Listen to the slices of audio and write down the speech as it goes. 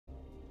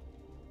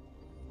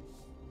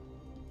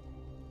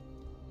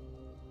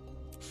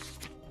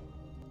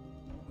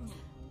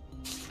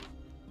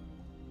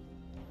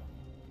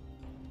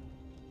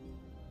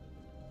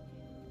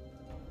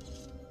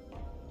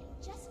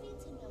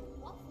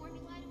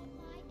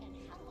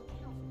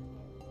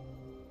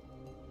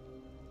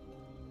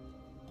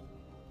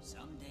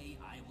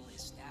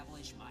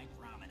embellish my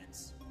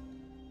prominence.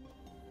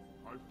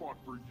 I fought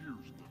for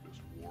years in this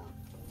war.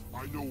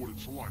 I know what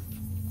it's like. You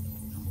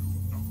do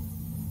nothing.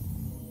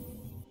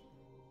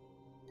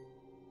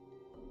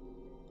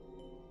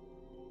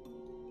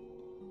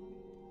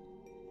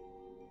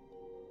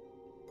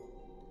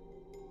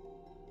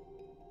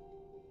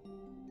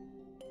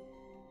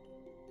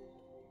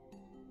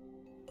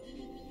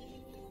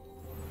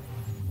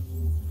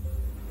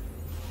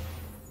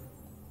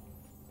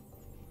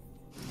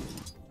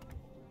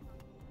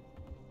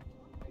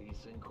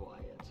 Peace and quiet.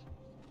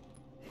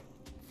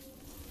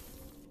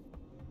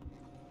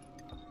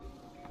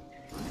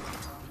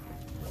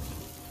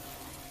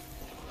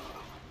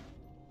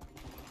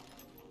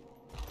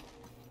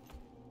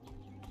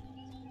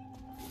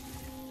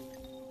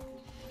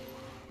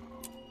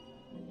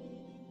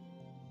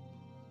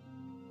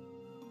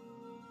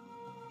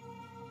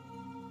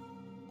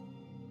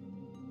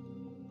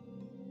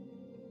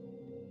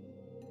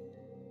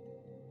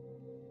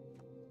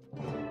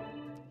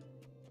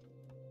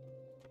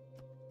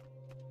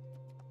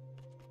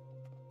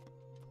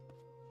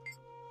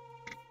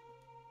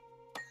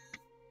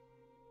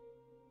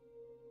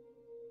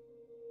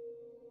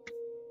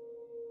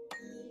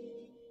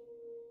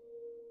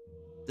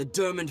 The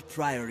Durmand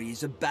Priory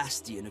is a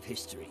bastion of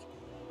history,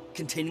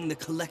 containing the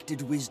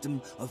collected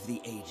wisdom of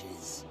the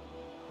ages.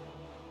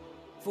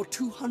 For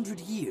 200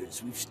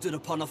 years, we've stood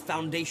upon a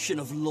foundation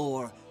of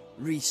lore,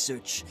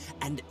 research,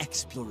 and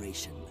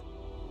exploration.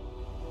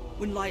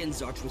 When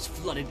Lion's Arch was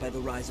flooded by the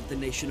rise of the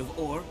nation of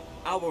Or,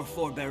 our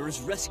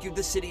forebearers rescued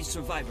the city's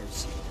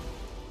survivors.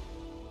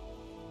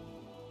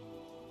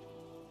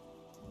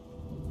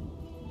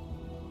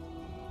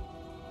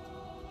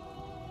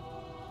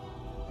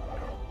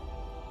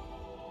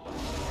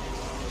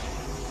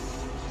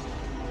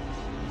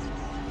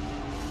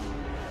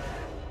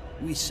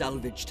 We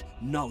salvaged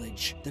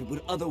knowledge that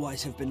would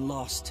otherwise have been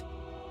lost.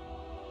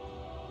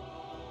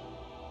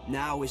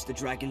 Now, as the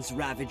dragons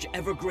ravage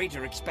ever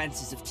greater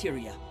expanses of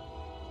Tyria,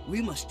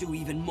 we must do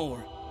even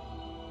more.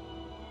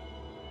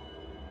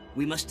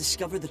 We must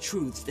discover the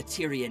truths that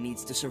Tyria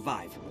needs to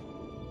survive.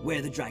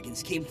 Where the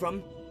dragons came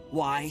from,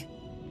 why,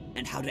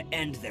 and how to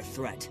end their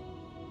threat.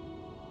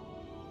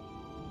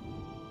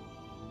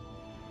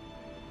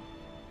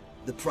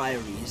 The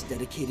Priory is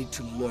dedicated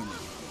to learning.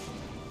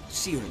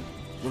 Siren,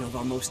 one of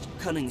our most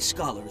cunning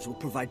scholars, will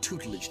provide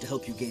tutelage to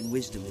help you gain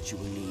wisdom that you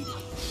will need.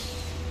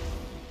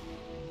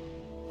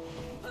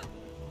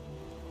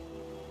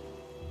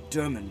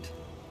 Durmand,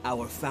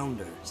 our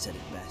founder, said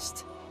it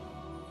best.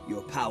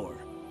 Your power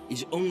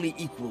is only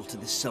equal to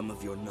the sum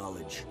of your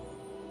knowledge.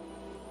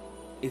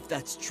 If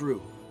that's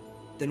true,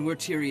 then we're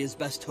Tyria's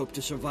best hope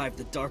to survive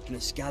the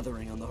darkness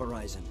gathering on the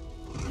horizon.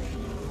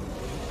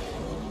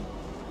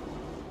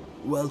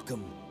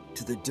 Welcome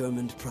to the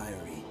Durmand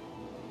Priory.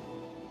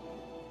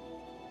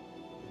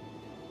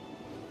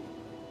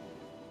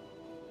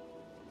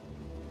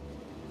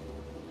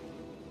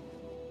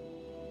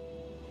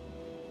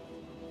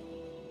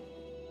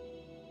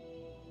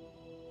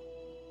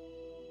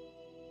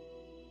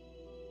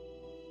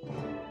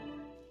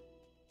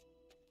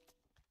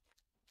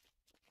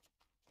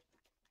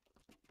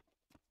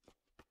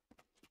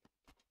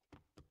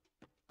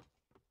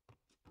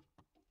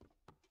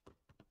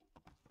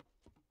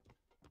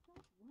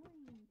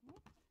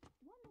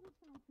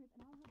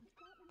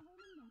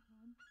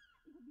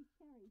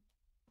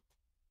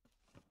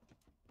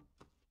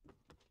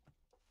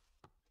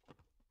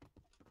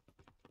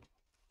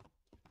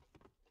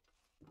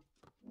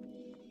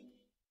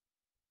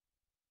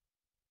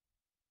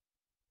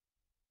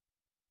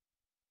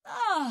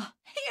 Ah,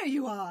 here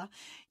you are.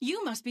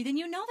 You must be the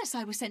new novice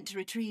I was sent to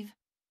retrieve.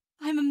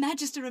 I'm a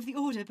Magister of the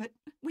Order, but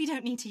we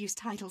don't need to use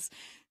titles.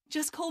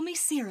 Just call me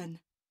Siren.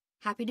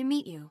 Happy to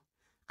meet you.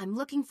 I'm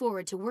looking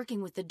forward to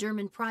working with the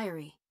Durmand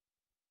Priory.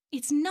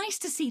 It's nice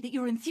to see that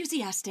you're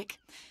enthusiastic.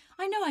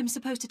 I know I'm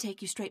supposed to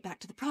take you straight back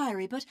to the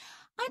Priory, but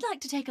I'd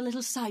like to take a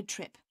little side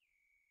trip.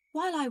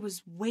 While I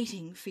was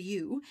waiting for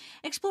you,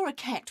 Explorer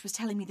Kecht was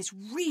telling me this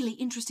really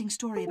interesting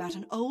story about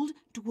an old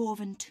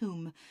dwarven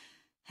tomb.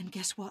 And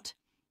guess what?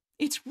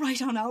 It's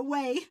right on our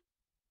way.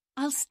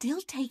 I'll still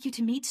take you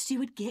to meet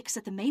Steward Gix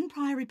at the main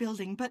Priory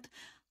building, but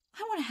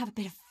I want to have a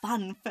bit of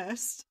fun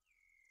first.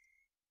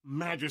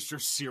 Magister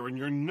Siren,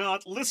 you're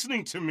not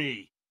listening to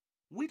me.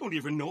 We don't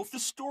even know if the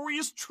story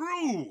is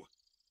true.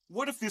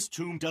 What if this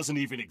tomb doesn't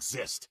even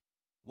exist?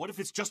 What if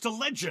it's just a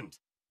legend?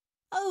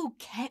 Oh,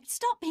 Kecht,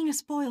 stop being a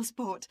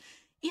spoilsport.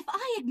 If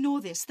I ignore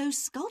this, those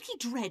skulky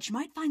dredge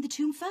might find the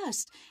tomb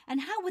first.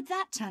 And how would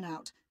that turn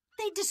out?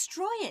 They'd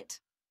destroy it.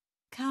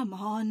 Come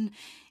on.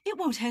 It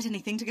won't hurt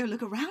anything to go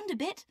look around a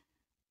bit.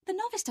 The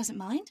novice doesn't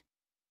mind,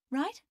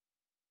 right?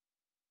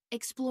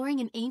 Exploring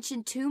an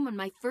ancient tomb on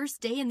my first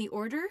day in the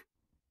Order?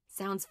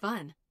 Sounds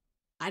fun.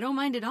 I don't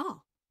mind at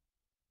all.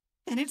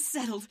 Then it's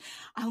settled.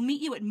 I'll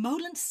meet you at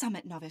Moland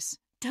Summit, novice.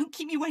 Don't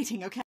keep me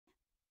waiting, okay?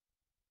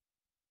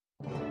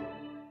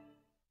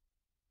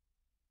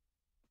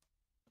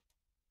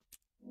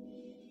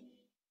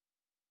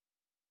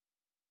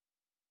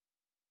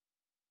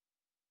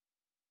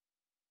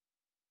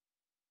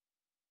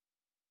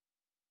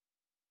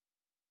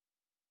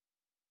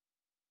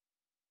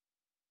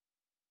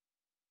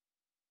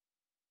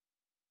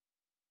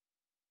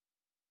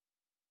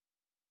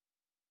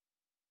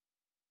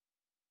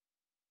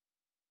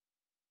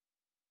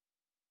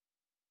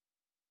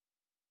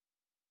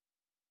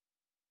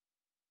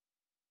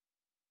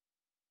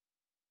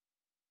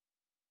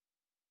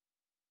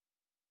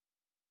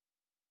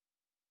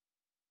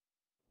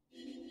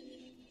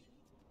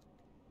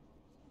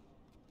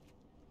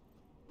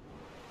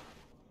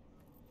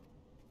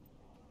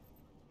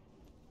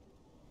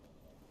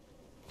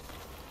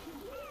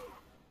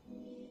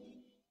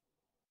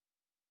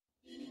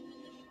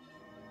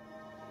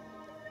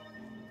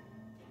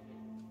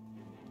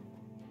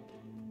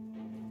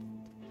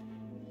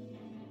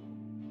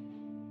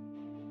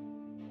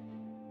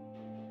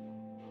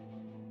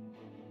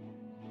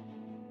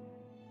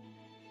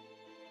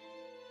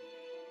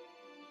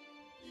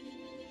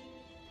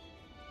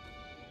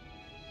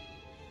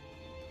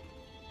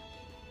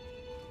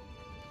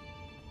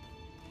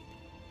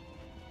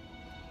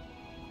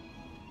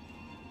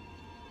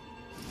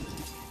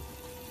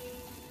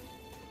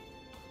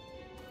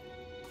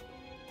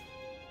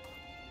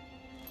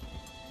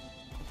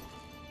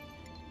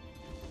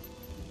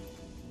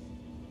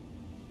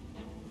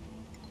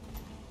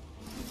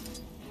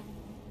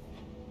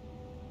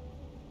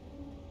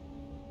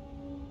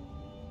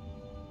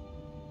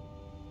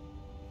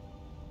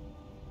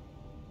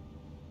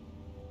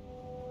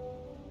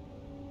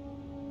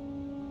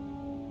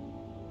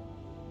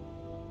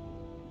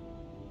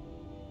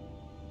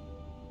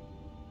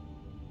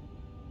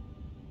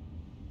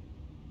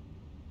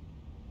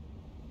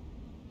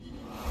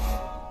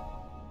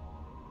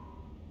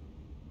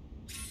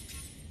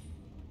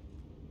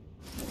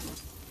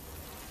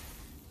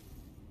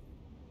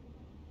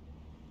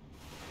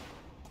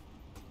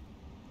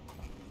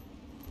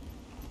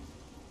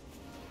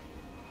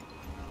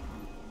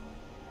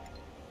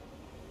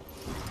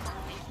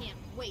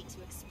 wait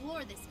to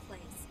explore this place.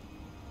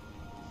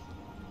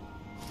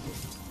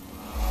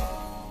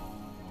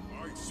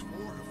 Ice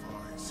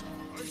fortifies,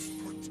 ice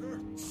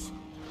protects.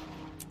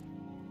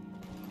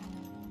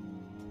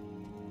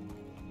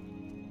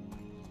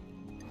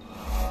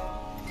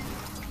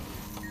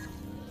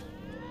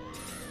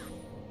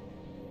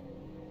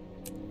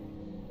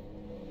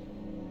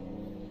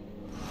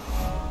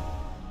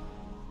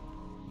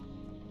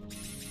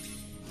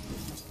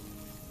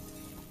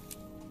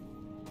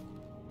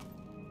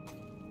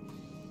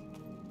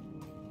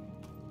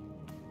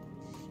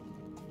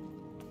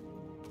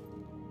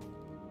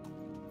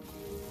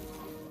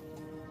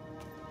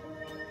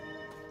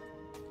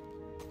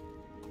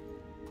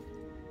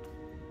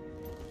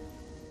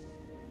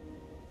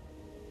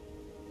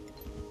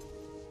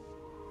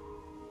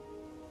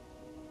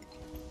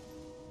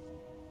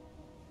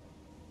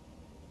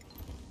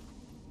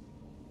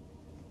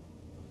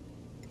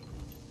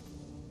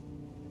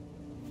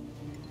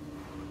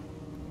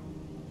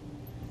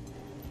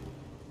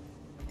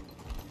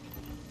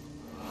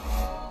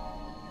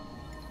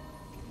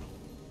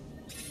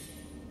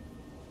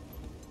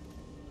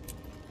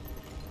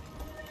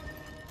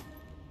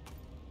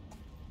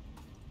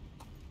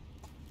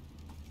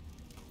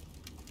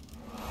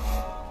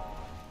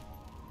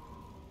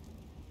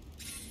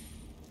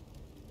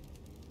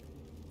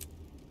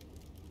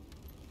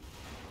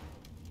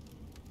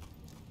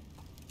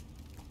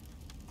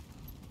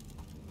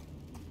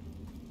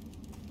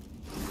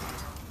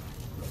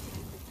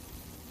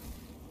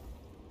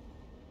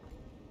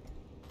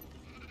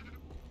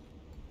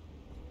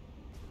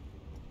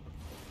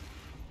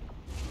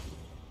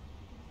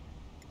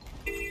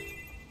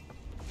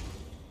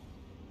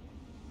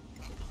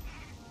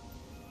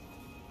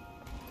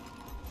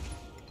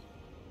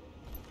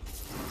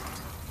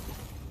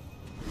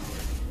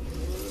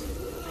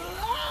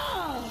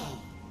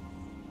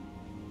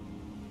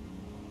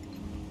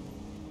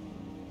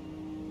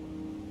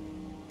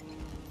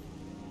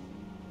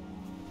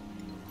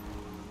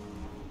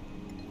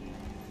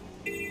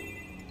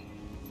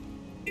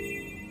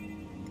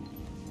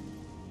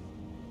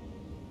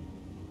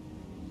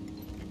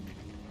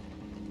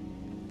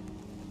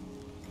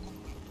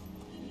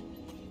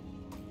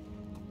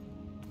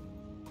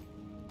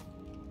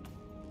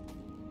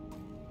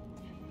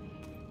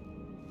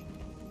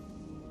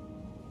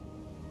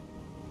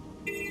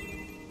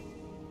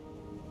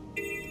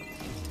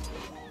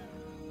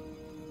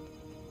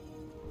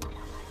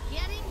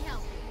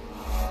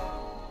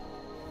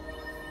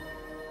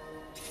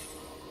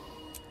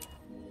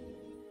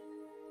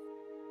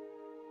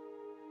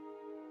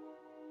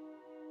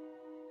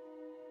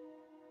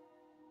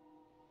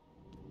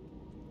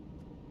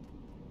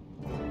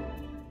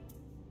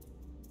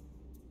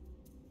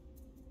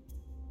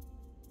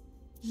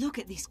 Look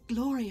at these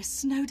glorious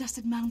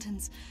snow-dusted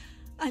mountains.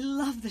 I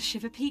love the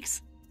Shiver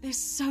Peaks. They're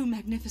so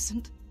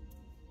magnificent.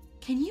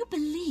 Can you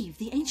believe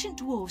the ancient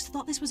dwarves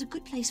thought this was a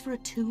good place for a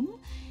tomb?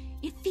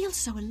 It feels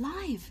so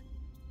alive.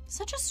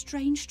 Such a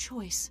strange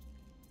choice.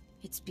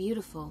 It's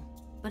beautiful,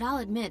 but I'll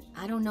admit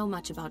I don't know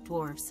much about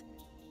dwarves.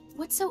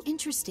 What's so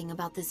interesting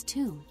about this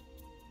tomb?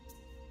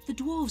 The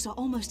dwarves are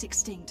almost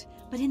extinct,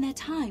 but in their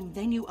time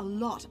they knew a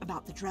lot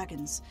about the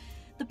dragons.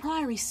 The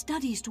Priory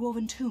studies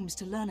dwarven tombs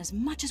to learn as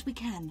much as we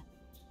can.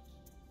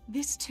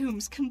 This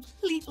tomb's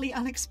completely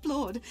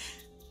unexplored.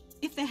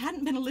 If there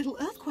hadn't been a little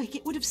earthquake,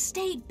 it would have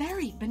stayed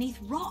buried beneath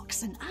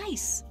rocks and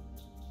ice.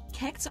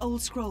 Kekt's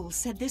old scroll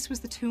said this was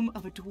the tomb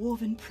of a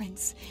dwarven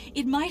prince.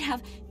 It might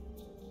have...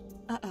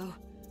 Uh-oh.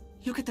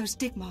 Look at those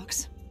dig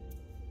marks.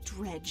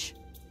 Dredge.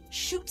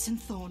 Shoots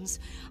and thorns.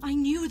 I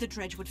knew the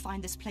Dredge would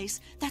find this place.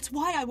 That's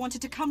why I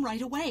wanted to come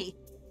right away.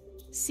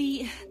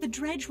 See, the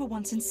Dredge were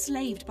once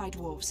enslaved by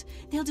dwarves.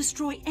 They'll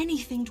destroy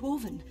anything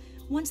dwarven.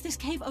 Once this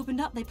cave opened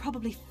up, they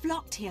probably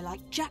flocked here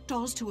like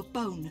jackdaws to a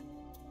bone.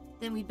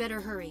 Then we'd better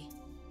hurry.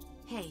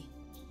 Hey,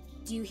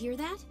 do you hear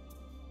that?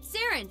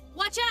 Saren,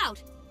 watch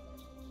out!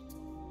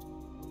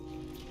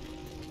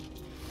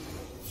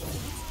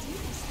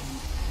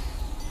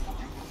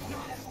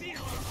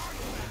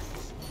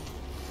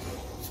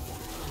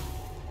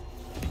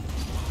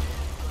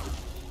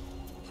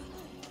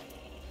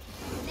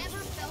 Never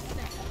felt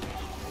better.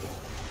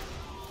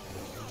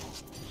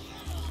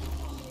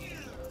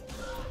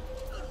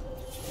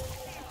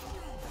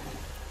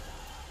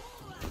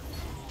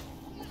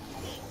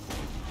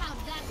 How'd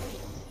that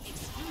be?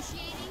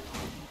 Excruciating?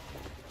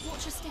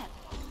 Watch your step.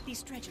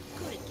 These Dredge are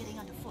good at getting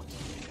underfoot.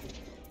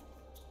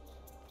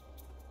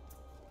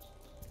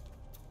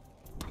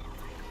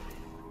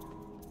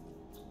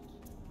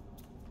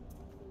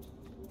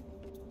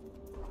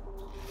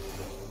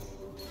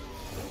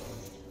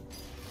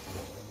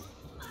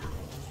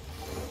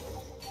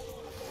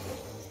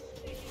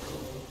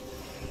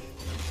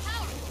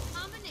 Powerful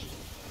combination.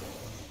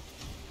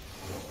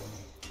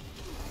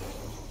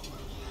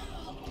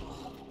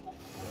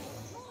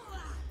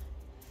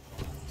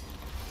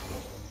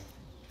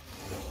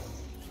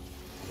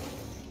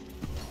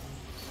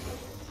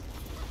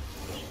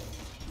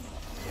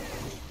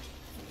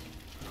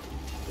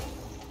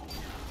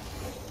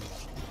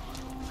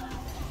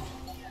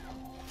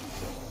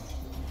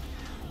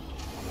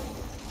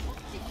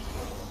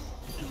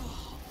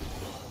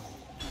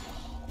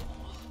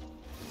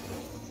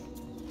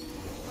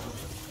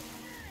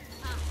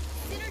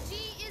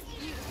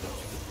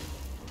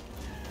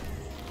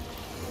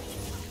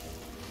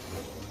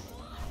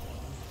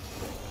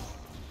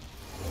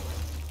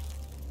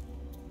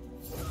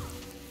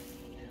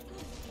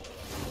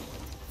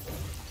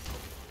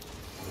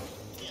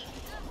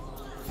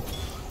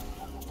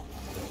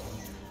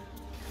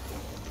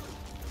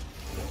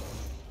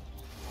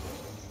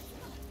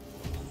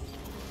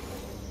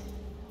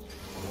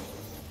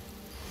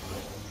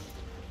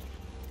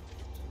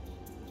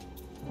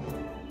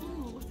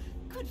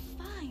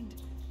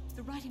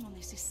 writing on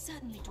this is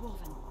certainly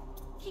dwarven.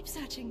 Keep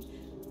searching.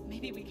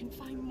 Maybe we can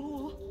find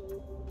more.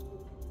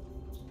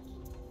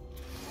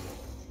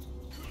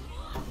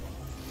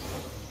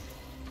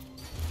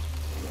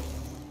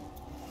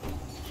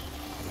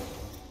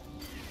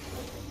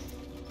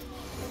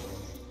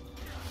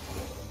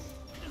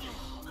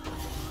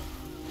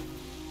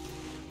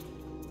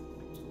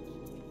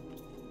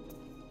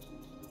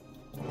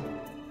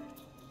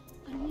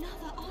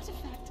 Another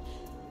artifact.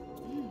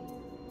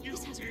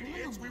 This has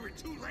Idiots, we were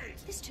too late.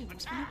 This tomb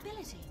is for Attack!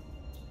 nobility.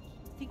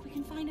 Think we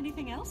can find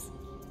anything else?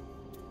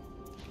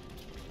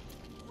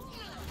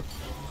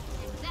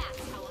 That's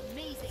how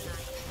amazing I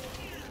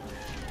am.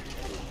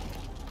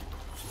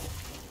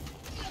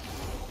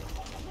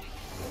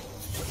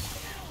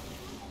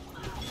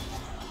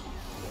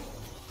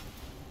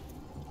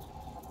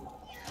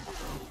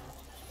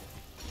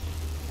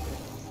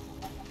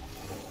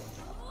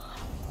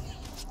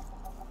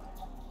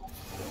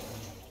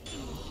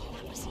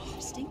 That was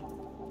interesting.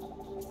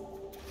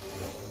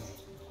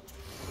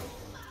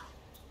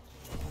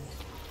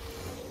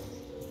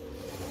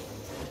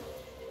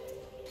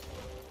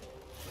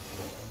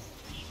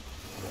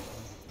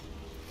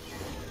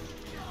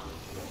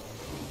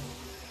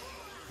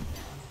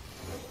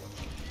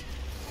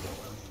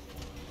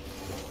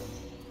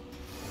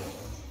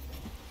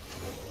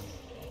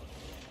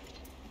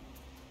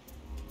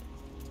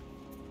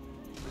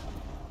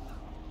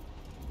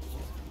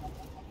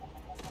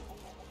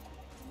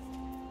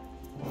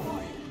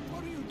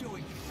 What are you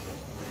doing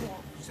here? More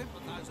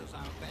sympathizers,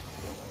 I'll bet.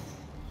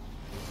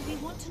 We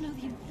want to know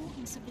the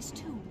importance of this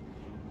tomb.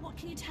 What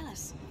can you tell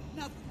us?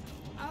 Nothing.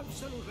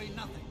 Absolutely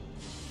nothing.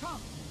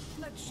 Come,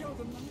 let's show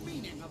them the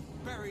meaning of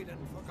buried and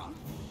forgotten.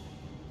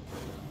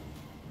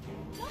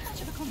 Not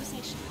much of a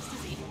conversationalist,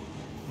 is he?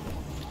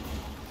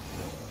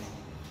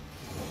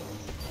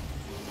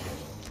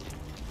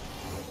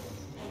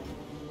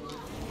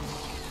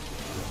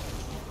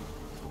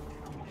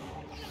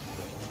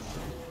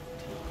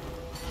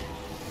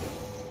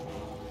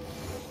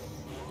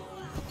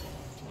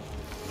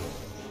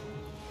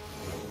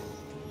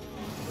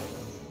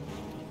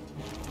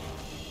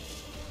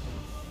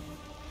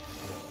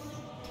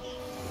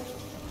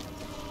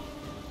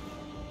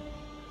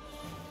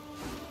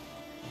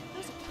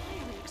 Those are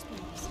priory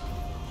explorers.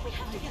 We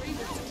have to get them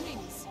out.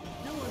 Please,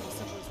 no one was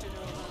supposed to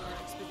know about our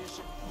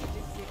expedition.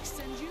 Did Vic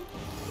send you?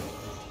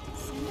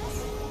 Send us?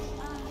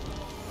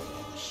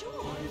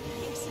 Sure.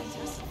 He sent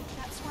us.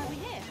 That's why we're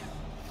here.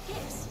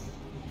 Yes.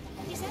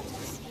 He sent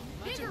us.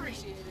 Much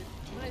appreciated.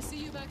 When I see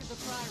you back at the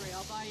Priory,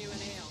 I'll buy you an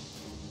ale.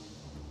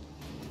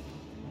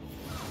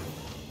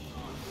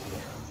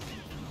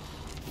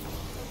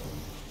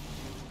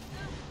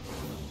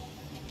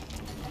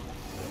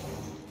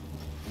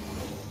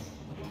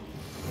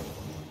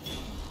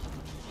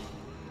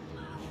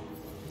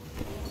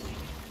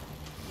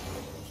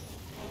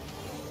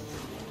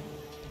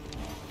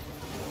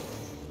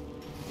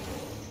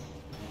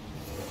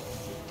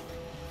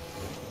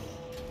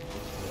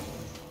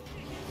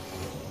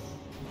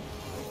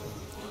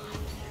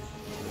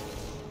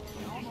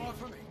 No more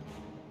for me.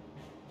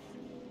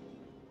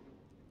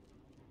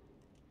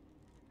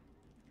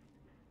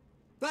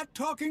 That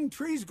talking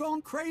tree's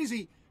gone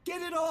crazy.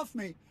 Get it off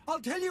me. I'll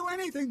tell you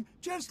anything.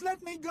 Just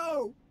let me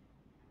go.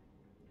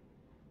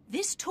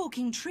 This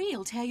talking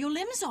tree'll tear your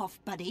limbs off,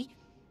 buddy.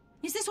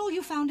 Is this all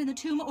you found in the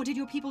tomb, or did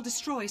your people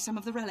destroy some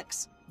of the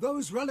relics?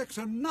 Those relics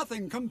are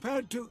nothing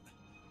compared to...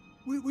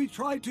 We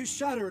tried to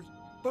shatter it,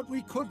 but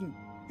we couldn't.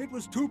 It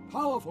was too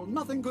powerful.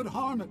 Nothing could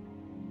harm it.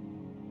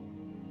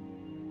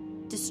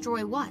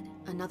 Destroy what?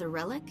 Another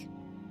relic?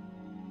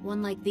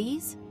 One like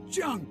these?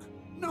 Junk!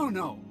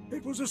 No.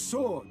 It was a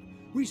sword.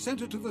 We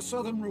sent it to the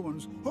southern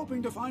ruins,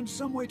 hoping to find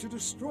some way to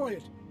destroy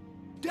it.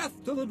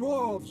 Death to the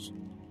dwarves!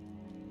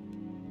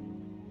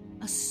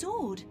 A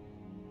sword?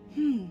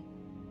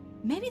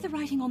 Maybe the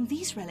writing on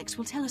these relics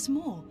will tell us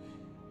more.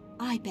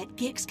 I bet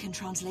Gix can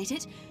translate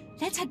it.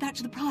 Let's head back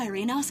to the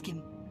Priory and ask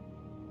him.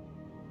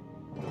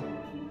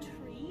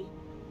 Tree?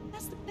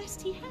 That's the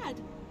best he had.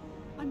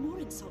 I'm more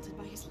insulted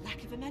by his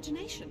lack of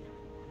imagination.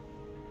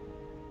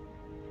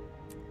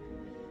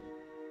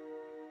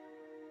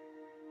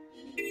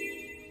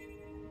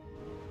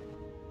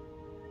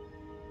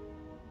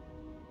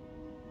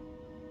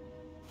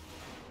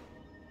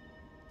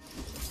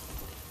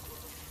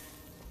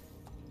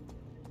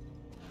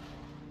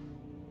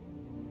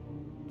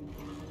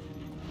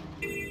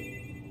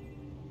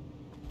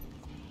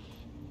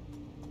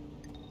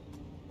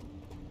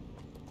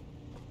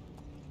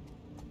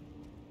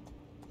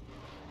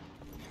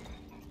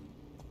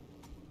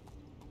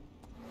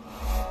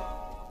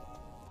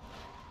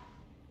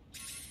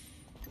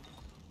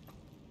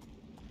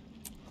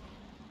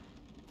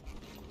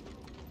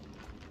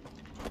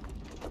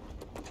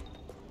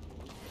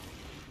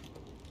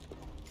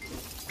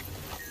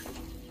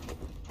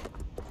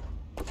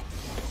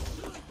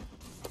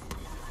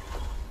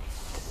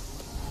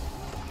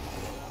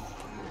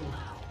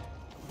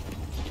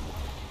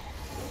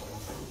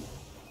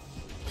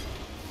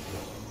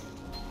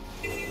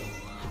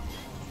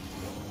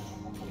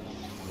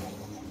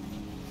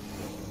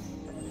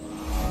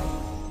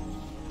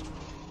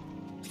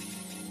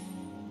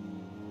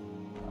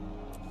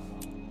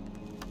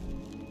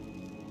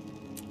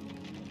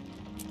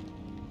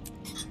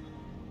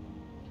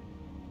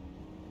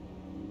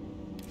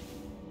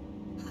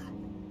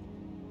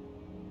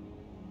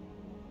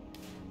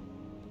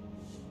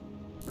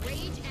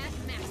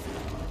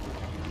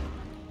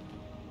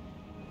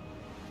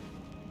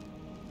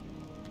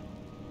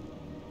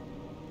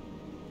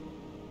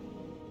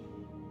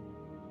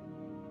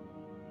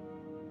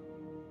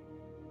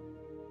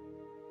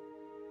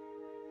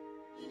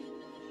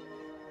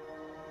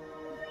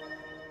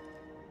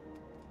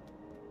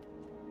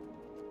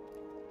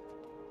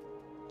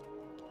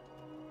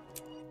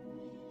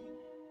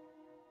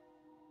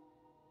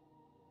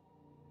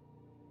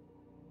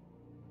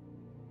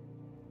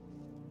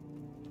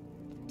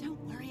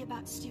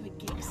 about Steward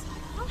Giggs.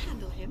 I'll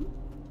handle him.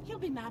 He'll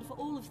be mad for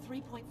all of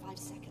 3.5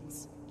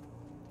 seconds.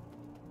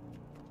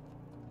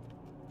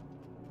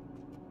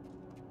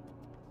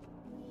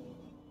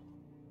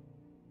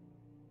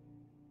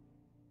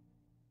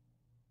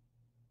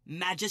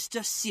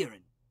 Magister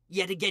Siren,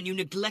 yet again you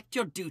neglect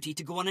your duty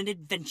to go on an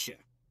adventure.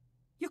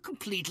 You're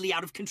completely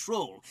out of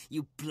control,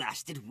 you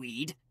blasted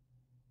weed.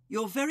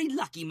 You're very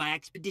lucky my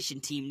expedition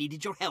team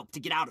needed your help to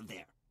get out of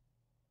there.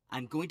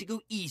 I'm going to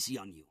go easy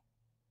on you.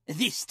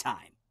 This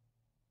time.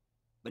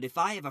 But if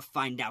I ever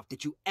find out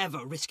that you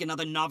ever risk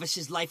another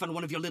novice's life on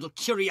one of your little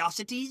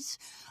curiosities,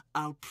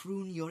 I'll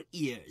prune your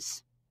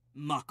ears.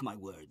 Mark my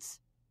words.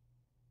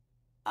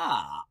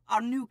 Ah,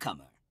 our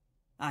newcomer.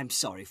 I'm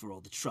sorry for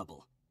all the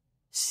trouble.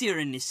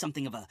 Siren is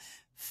something of a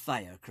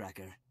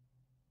firecracker.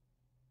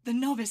 The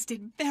novice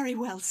did very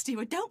well,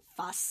 Steward. Don't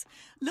fuss.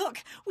 Look,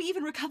 we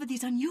even recovered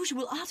these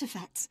unusual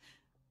artifacts.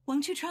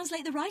 Won't you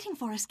translate the writing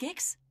for us,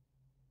 Gix?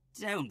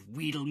 Don't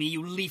wheedle me,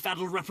 you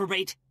leaf-addled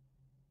reprobate.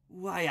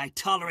 Why I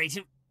tolerate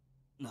him...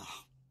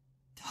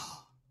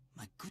 Oh,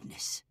 my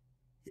goodness.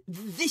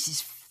 This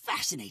is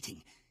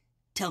fascinating.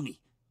 Tell me,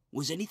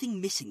 was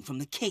anything missing from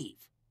the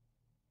cave?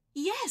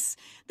 Yes,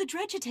 the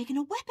dredge had taken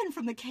a weapon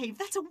from the cave.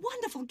 That's a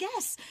wonderful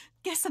guess.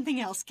 Guess something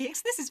else,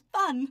 Gix. This is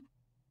fun.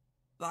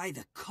 By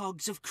the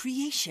cogs of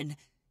creation,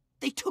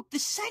 they took the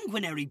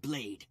sanguinary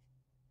blade.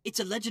 It's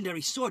a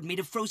legendary sword made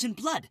of frozen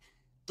blood.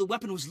 The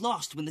weapon was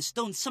lost when the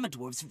stone summit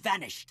dwarves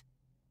vanished.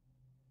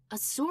 A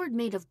sword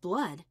made of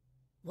blood?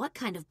 What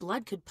kind of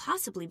blood could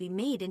possibly be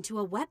made into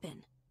a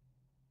weapon?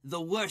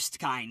 The worst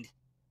kind.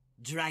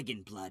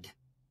 Dragon blood.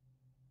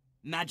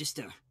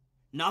 Magister,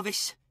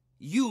 novice,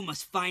 you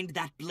must find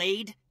that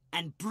blade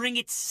and bring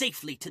it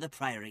safely to the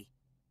Priory.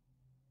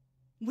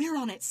 We're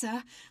on it,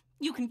 sir.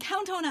 You can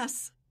count on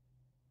us.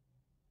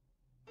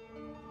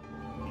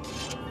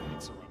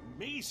 It's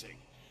amazing.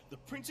 The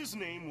prince's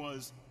name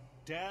was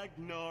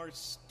Dagnar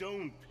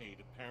Stonepate,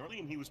 apparently,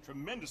 and he was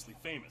tremendously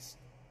famous.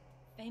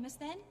 Famous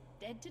then?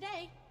 Dead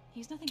today.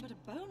 He's nothing but a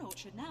bone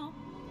orchard now.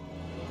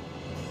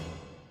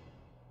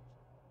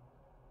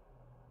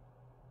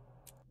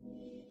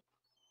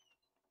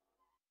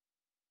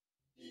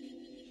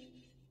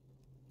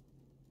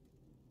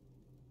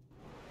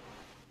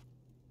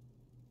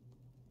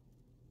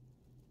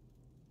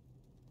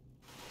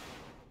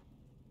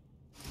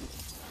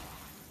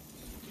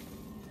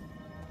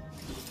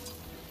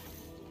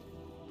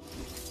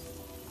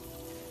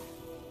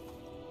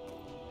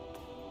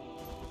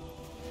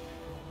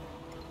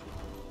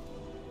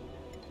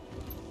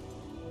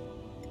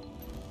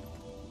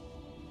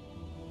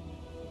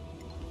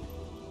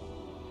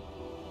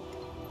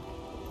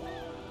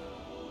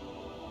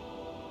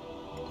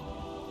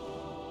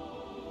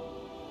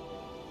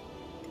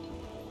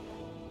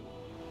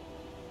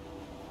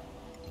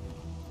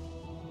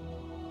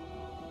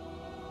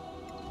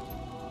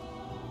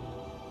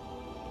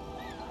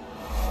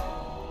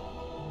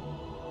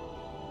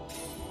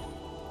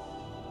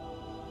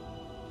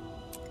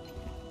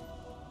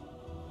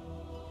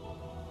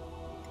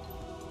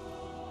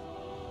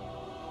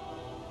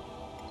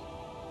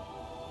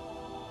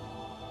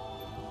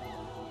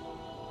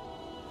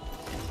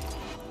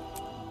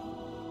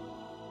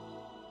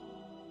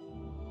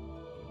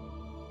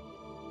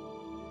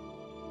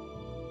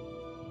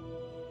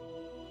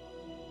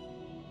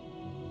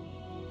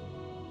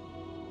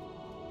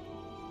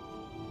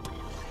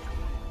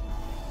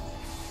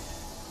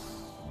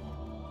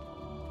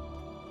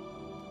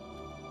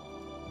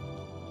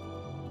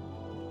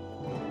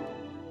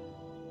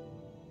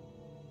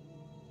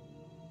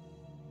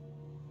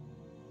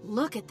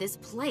 Look at this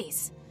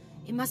place.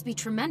 It must be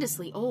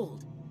tremendously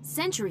old.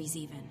 Centuries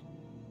even.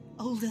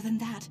 Older than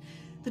that.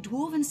 The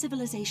Dwarven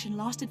civilization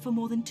lasted for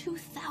more than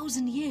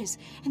 2,000 years,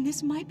 and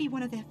this might be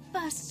one of their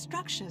first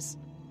structures.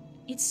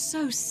 It's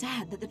so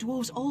sad that the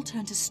dwarves all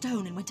turned to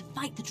stone and went to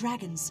fight the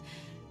dragons.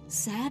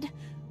 Sad,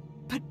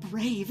 but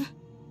brave.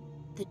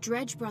 The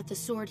dredge brought the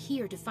sword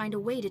here to find a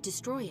way to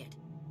destroy it.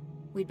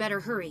 We'd better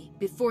hurry,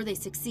 before they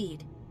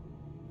succeed.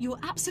 You're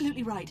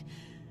absolutely right.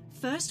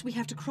 First, we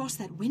have to cross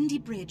that windy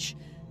bridge.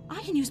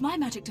 I can use my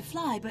magic to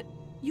fly, but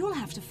you'll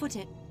have to foot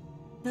it.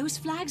 Those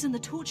flags and the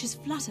torches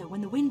flutter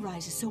when the wind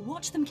rises, so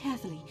watch them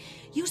carefully.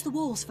 Use the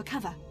walls for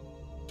cover.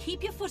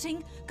 Keep your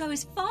footing, go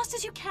as fast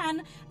as you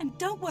can, and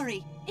don't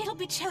worry, it'll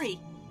be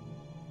cherry. Here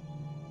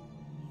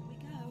we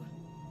go.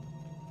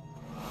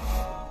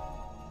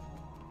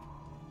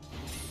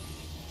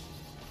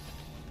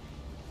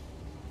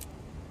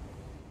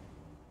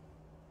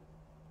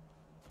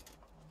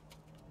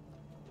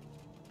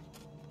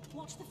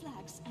 Watch the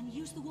flags and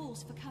use the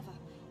walls for cover.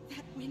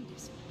 That wind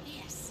is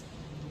fierce.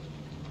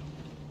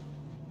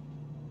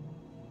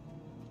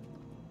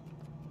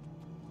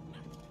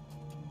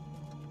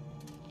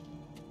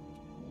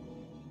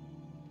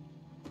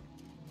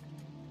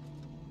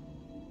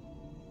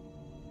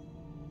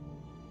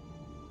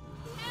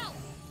 Help!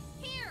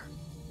 Here!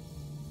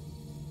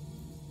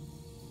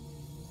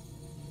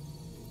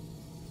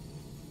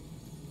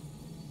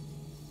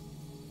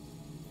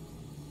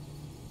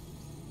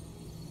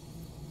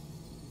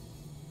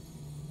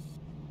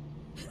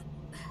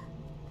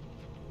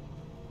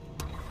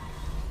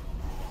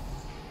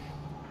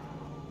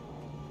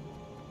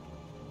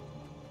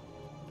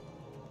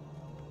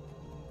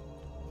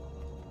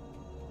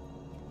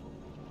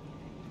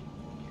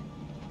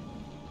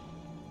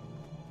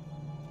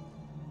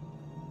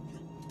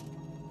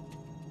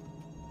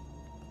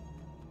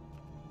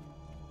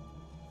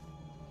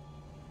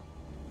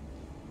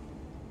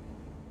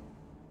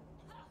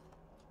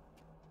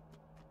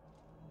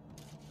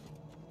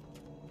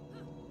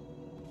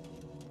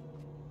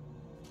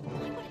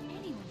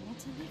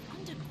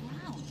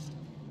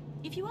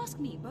 If you ask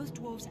me, both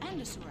dwarves and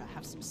Asura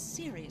have some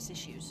serious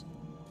issues.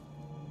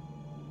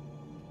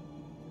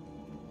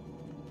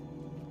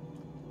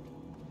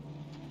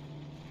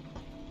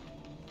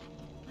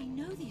 I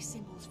know these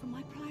symbols from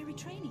my priory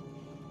training.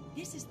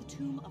 This is the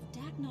tomb of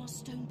Dagnar's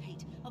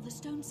Stonepate of the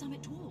Stone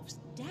Summit Dwarves.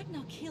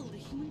 Dagnar killed a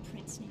human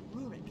prince named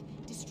Rurik,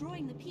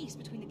 destroying the peace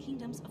between the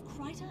kingdoms of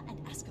Kryta and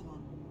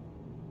Ascalon.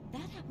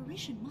 That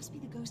apparition must be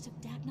the ghost of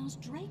Dagnar's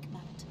Drake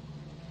Mount.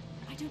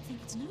 I don't think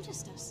it's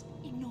noticed us.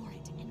 Ignore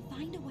it and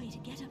find a way to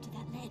get up to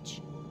that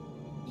ledge.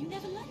 You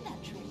never learned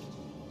that trick.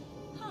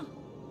 Huh.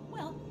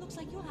 Well, looks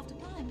like you'll have to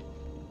climb.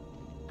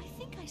 I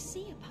think I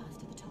see a path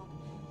to the top.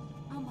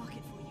 I'll mark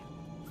it for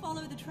you.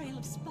 Follow the trail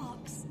of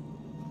sparks.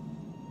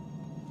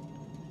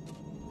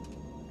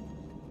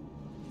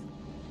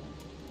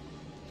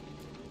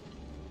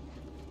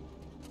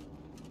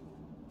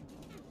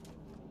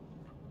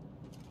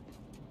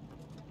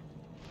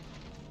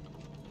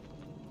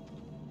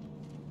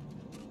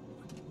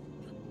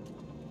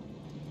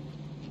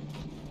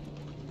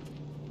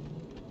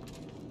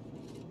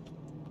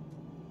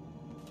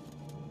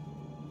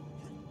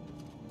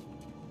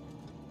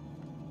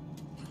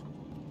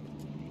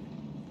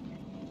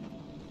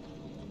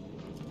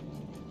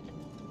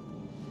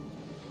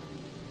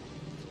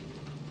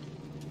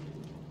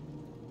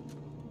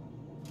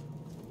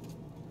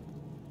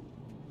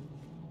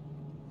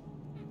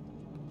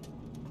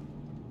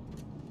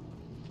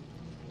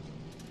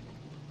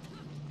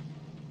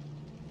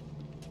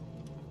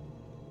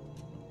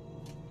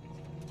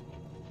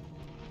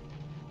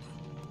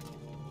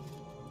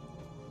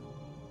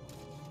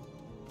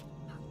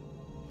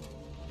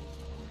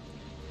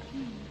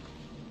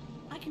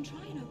 I can try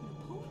and open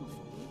a portal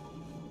for you.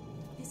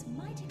 This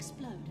might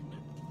explode.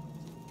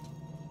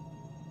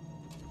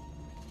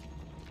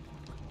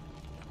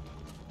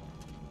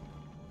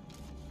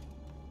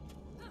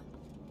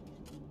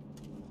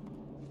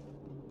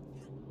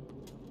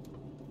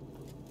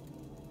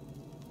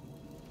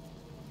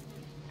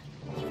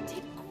 You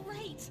did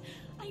great!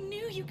 I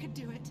knew you could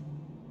do it!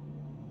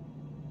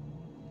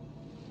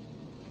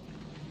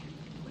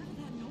 Whoever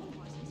that Norn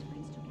was, his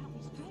friends took out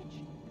this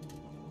dredge.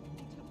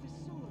 They took the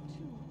sword,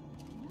 too.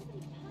 Nobody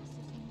passed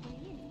us on the way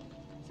in,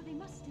 so they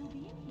must still be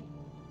in here.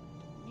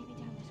 Maybe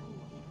down this hall.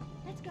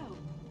 Let's go.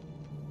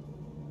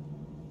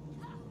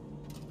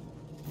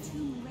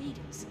 Tomb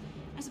raiders,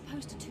 as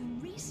opposed to tomb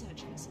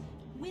researchers.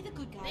 We're the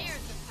good guys.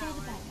 There's the They're the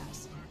power. bad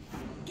guys.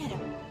 Get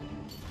him.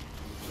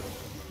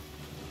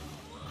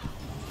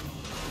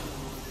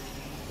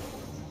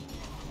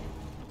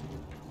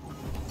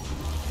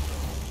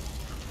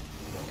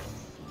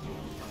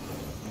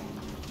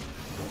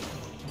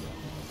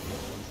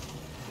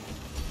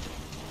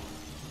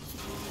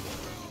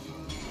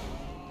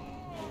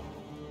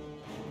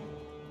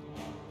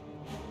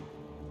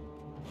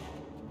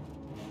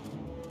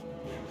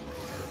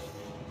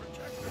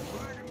 Protect the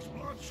dragon's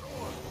blood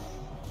sword.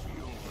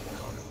 Feel the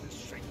cut of this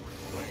sacred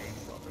blade,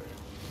 brother.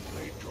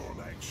 May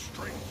Durmand's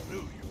strength knew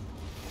you.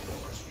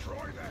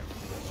 Destroy them.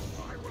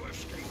 I will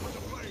escape with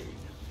the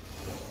blade.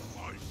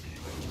 I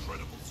feel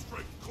incredible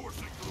strength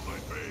coursing through my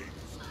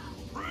veins.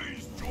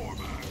 Praise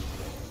Durmand!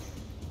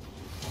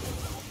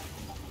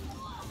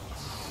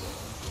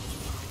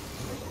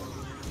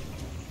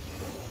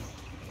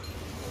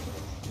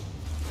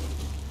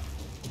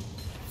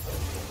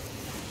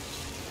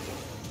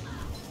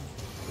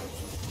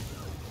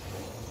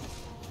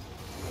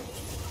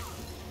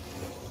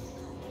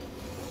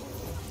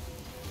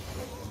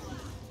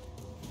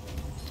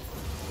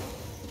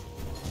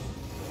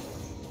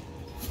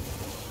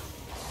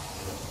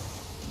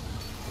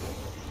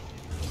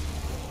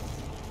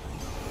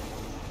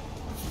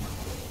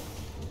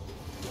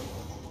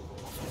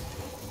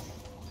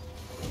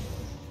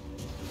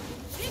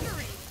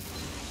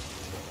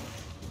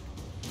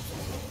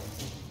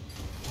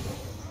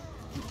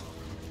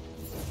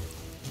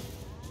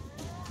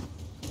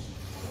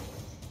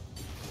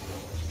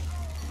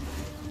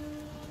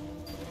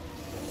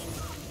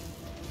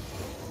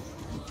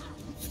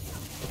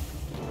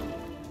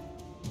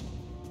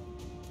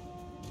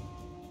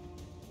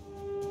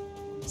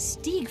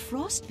 Stig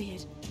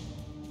Frostbeard.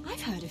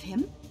 I've heard of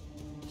him.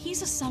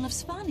 He's a son of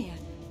Svanir.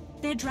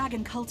 They're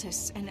dragon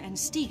cultists, and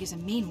Stig is a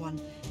mean one.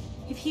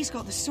 If he's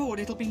got the sword,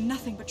 it'll be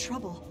nothing but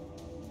trouble.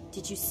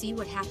 Did you see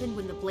what happened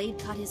when the blade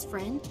cut his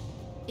friend?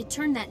 It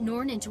turned that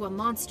Norn into a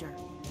monster.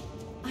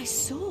 I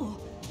saw.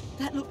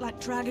 That looked like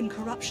dragon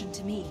corruption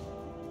to me.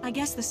 I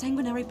guess the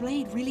sanguinary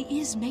blade really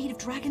is made of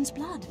dragon's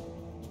blood.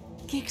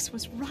 Gix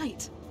was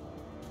right.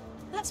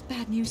 That's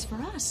bad news for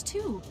us,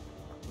 too.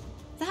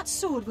 That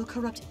sword will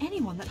corrupt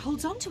anyone that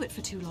holds onto it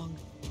for too long.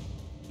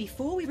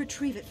 Before we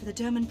retrieve it for the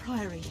Durmand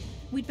Priory,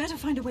 we'd better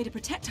find a way to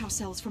protect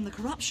ourselves from the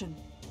corruption.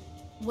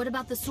 What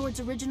about the sword's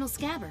original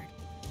scabbard?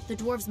 The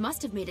dwarves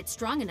must have made it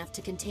strong enough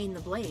to contain the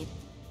blade.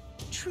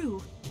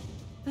 True.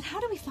 But how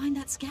do we find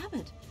that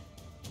scabbard?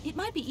 It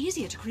might be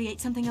easier to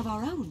create something of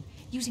our own,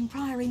 using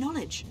Priory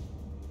knowledge.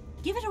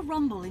 Give it a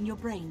rumble in your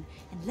brain,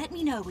 and let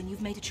me know when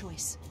you've made a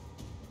choice.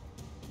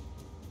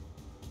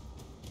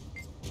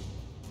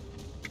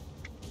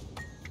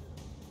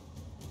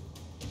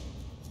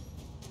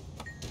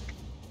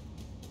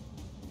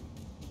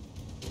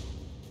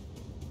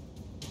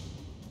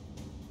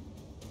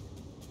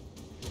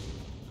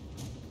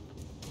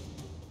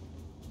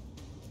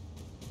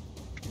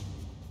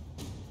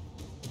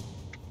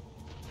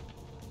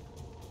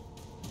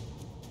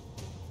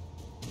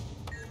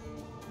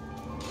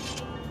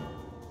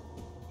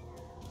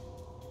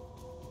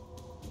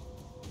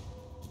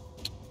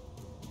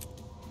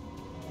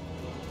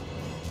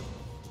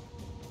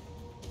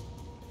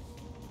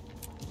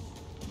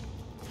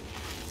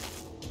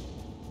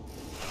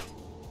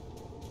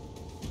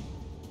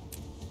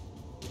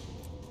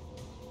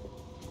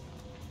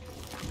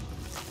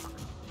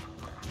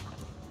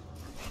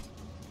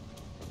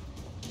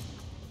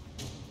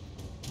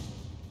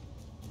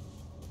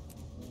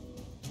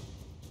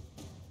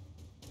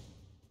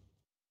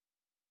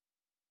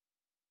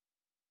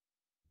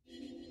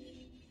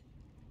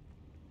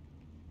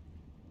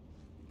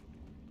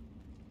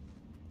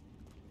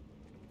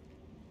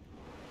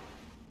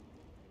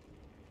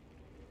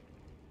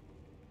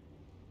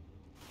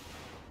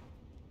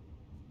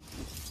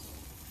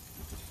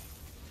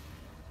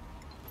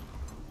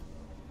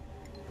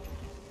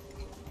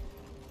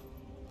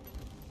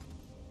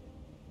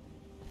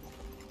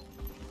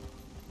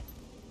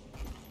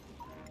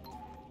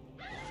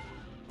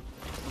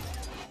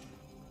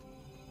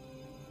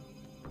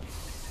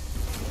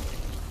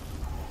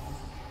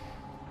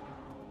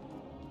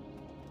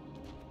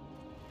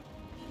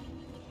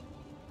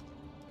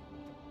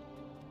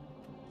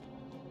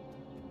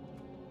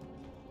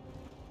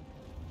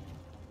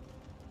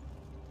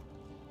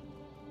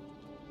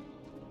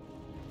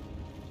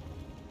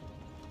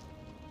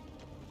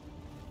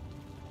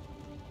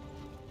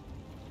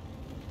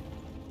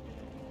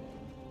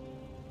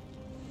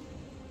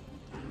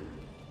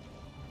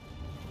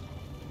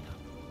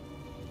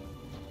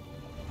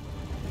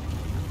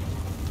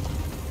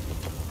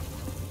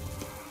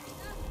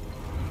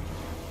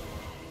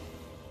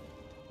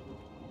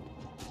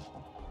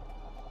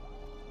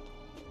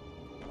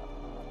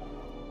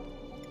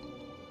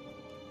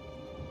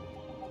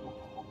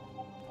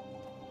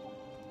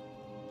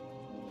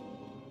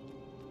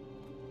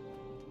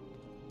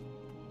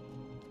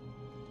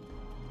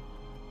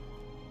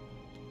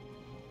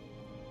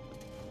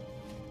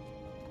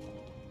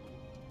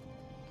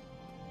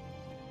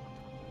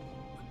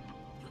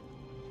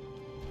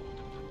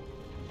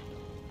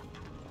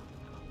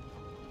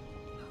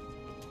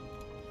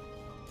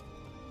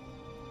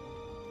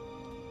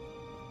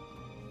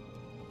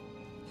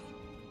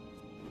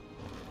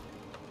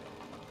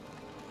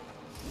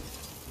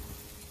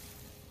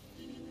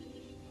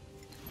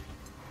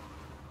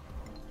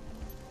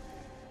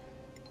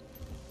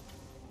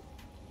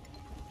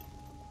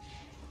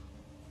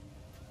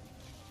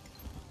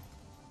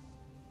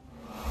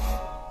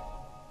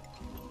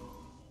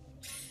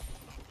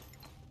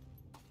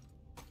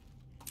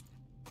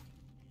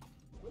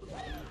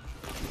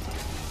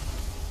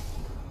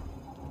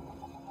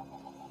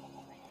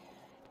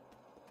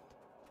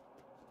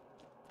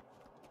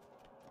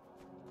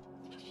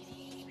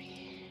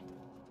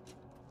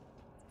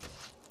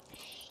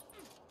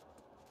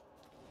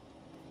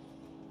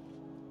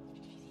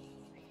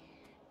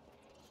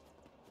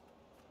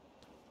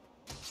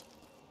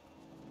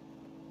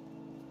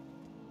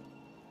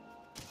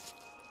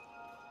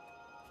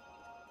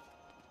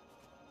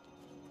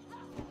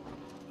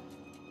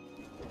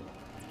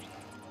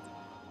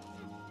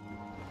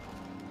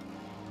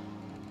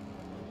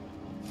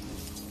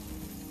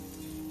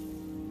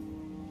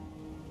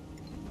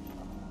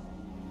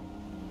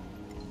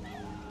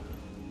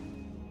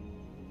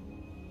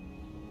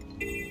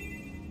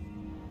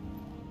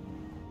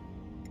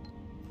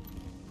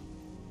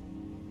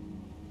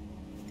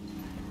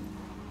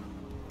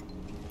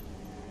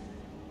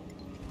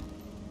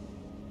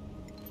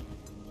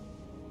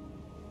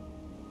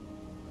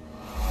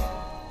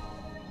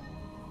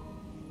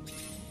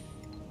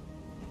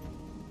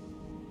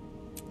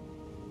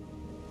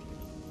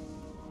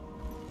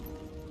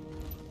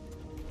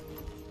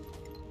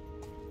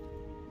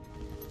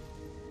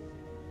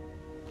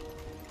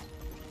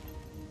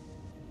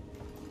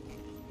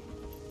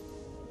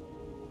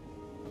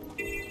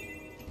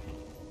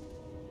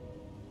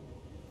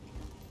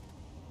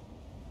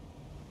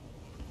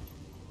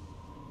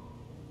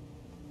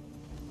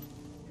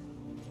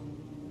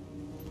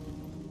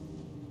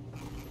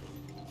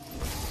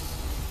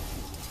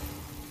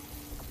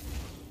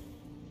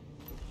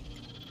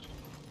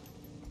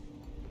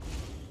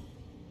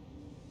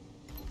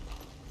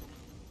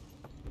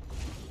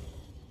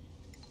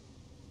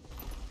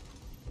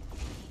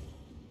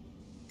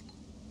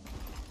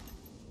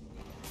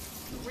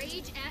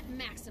 at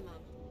maximum.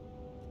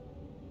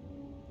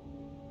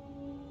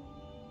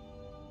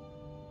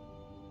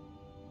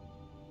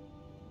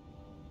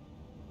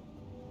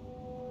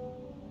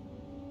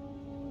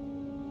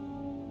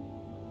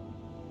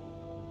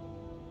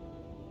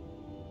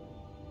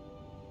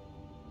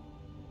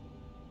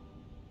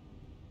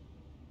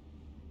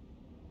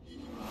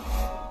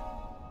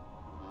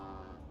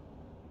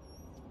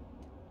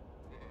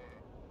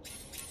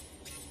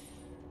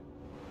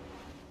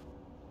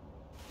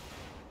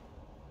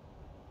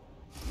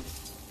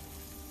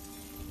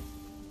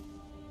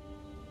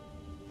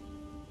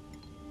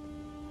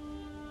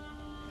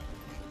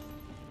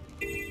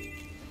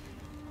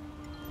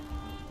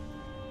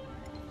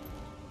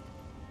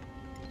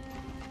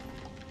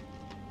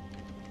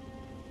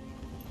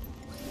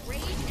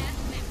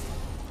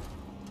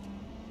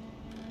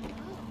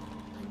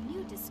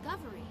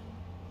 Discovery.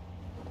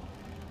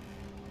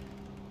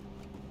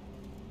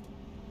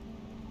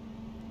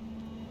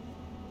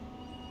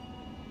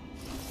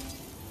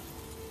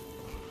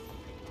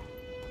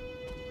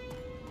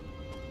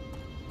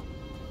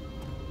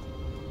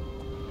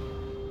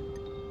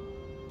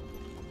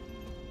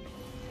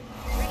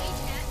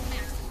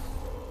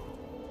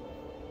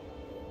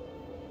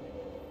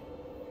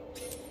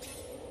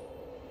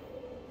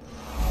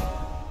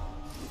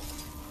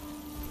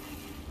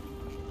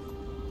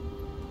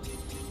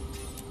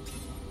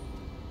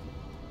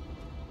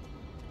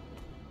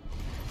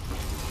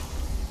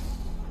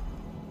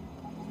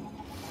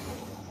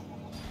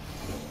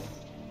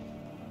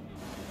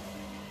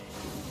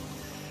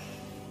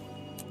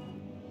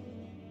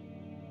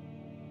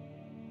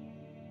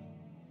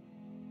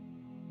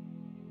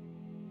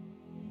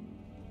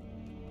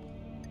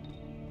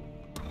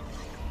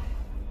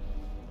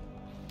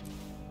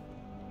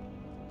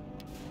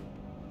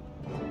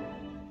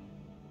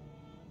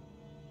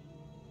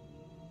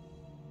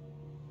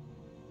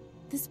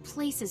 This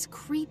place is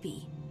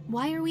creepy.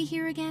 Why are we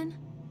here again?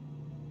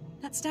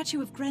 That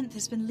statue of Grenth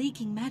has been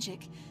leaking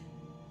magic.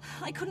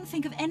 I couldn't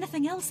think of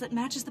anything else that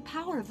matches the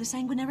power of the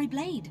sanguinary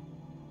blade.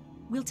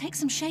 We'll take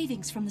some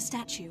shavings from the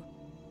statue.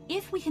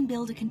 If we can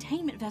build a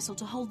containment vessel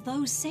to hold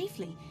those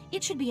safely,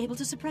 it should be able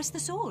to suppress the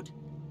sword.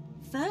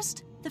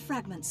 First, the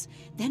fragments.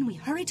 Then we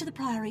hurry to the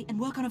Priory and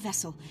work on a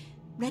vessel.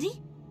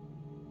 Ready?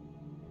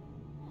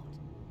 What?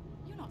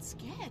 You're not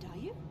scared, are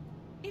you?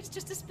 It's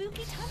just a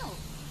spooky tunnel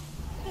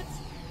that's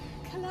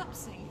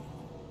collapsing.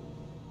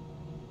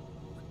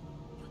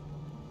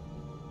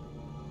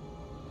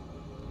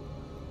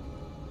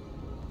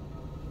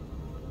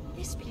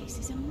 This place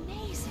is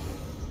amazing.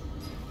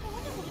 I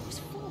wonder what it was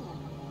for.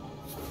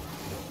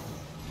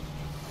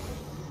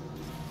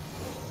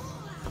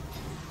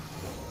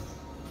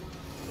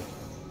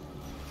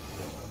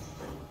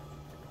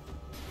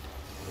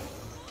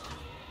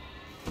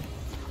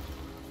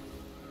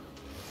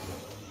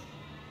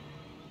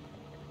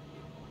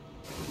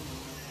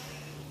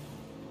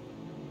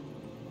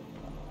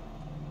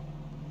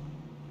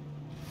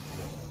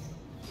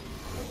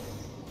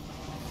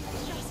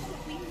 Just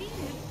what we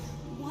needed.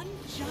 One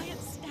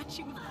giant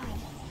statue of Orden.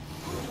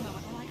 Hold a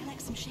moment while I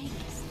collect some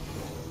shavings.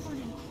 For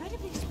an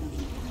incredibly spooky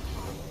hidden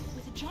park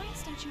with a giant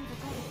statue of a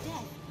god of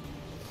death,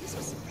 this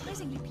was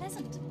surprisingly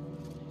pleasant.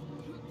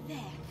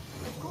 There,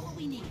 I've got what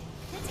we need.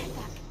 Let's head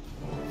back.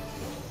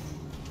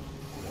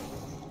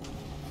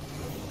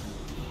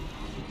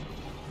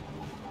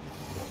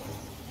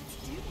 Let's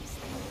do this.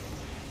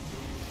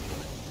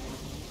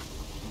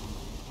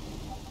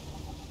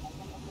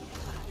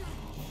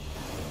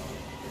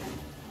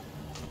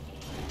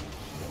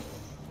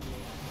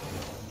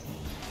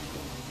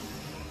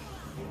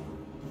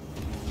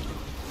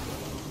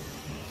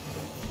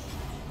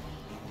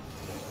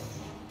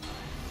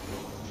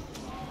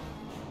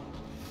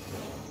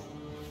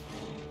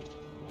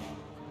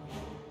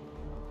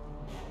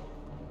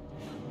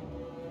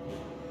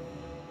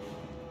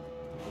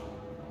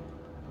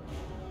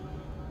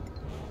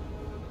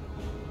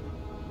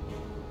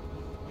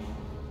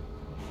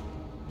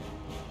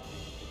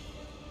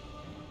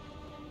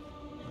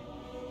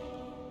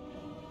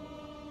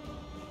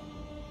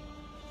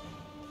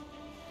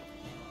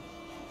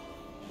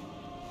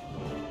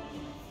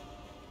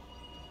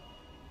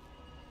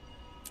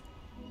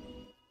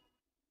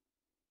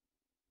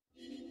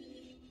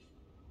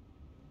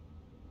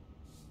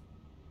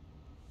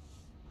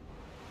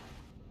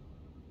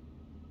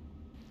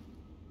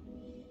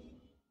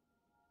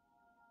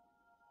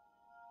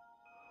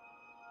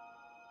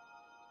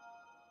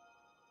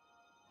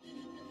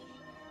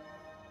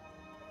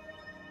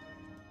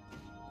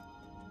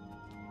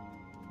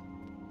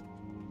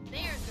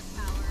 There's the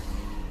power.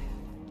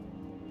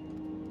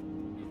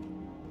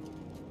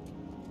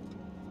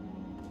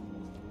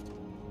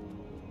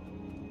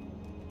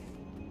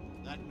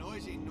 That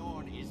noisy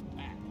Norn is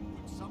back.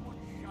 Would someone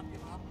shut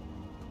him up?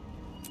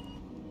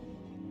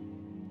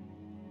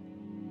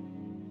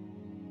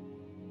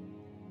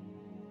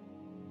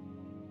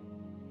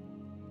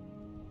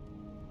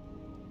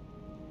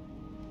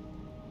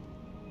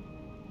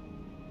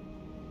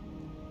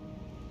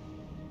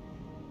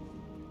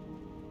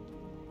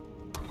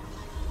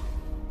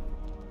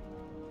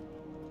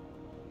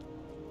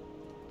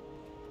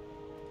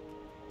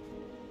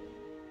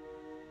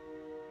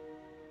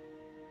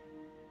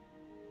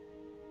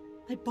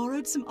 I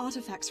borrowed some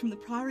artifacts from the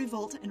Priory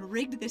Vault and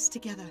rigged this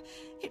together.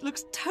 It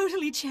looks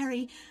totally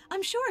cherry.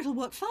 I'm sure it'll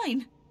work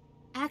fine.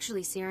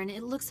 Actually, Siren,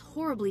 it looks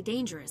horribly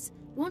dangerous.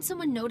 Won't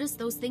someone notice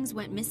those things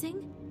went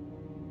missing?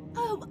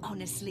 Oh,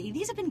 honestly,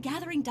 these have been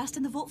gathering dust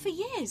in the vault for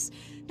years.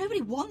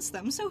 Nobody wants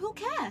them, so who'll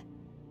care?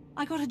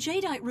 I got a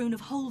jadeite rune of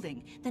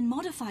holding, then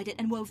modified it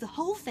and wove the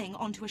whole thing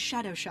onto a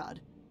shadow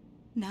shard.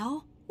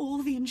 Now,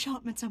 all the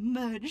enchantments are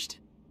merged.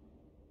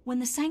 When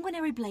the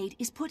sanguinary blade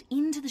is put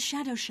into the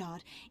shadow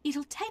shard,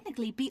 it'll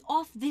technically be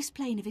off this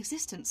plane of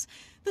existence.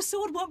 The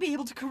sword won't be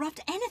able to corrupt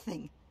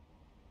anything.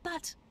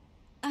 But,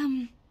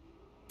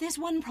 there's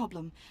one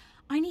problem.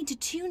 I need to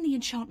tune the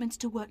enchantments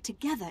to work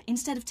together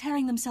instead of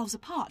tearing themselves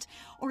apart,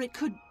 or it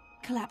could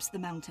collapse the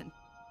mountain.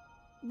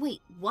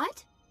 Wait,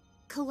 what?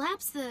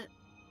 Collapse the...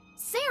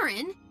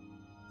 Siren?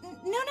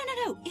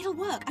 No. It'll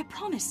work, I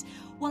promise.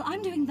 While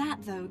I'm doing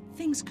that, though,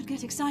 things could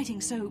get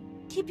exciting, so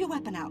keep your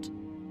weapon out.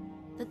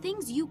 The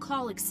things you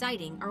call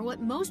exciting are what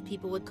most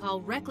people would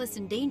call reckless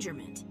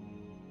endangerment.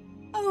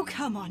 Oh,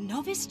 come on,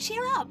 novice,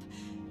 cheer up.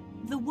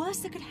 The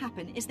worst that could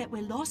happen is that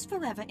we're lost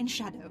forever in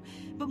shadow,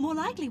 but more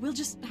likely we'll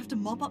just have to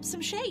mop up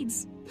some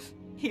shades.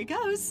 Here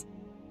goes.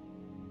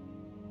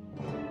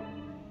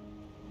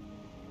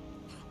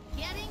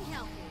 Getting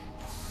healthy.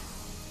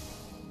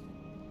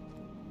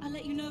 I'll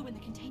let you know when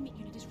the containment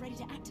unit is ready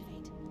to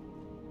activate.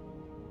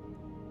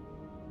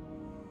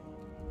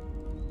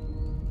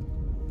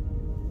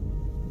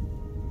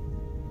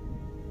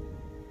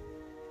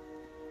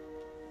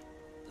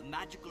 The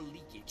magical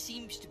leakage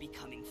seems to be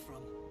coming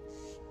from...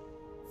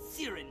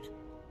 Siren.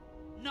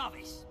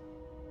 Novice.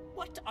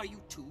 What are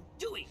you two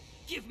doing?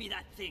 Give me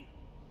that thing.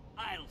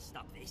 I'll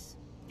stop this.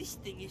 This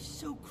thing is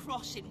so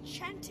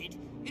cross-enchanted,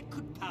 it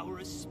could power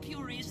a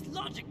spurious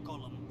logic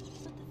golem.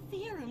 But the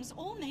theorems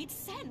all made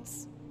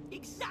sense.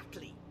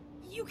 Exactly.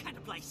 You can't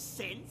apply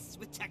sense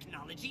with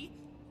technology.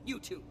 You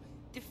two,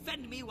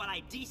 defend me while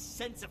I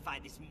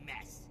desensify this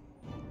mess.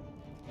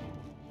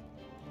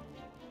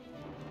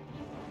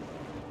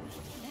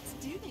 Let's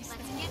do this.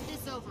 Let's get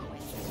this over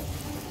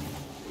with.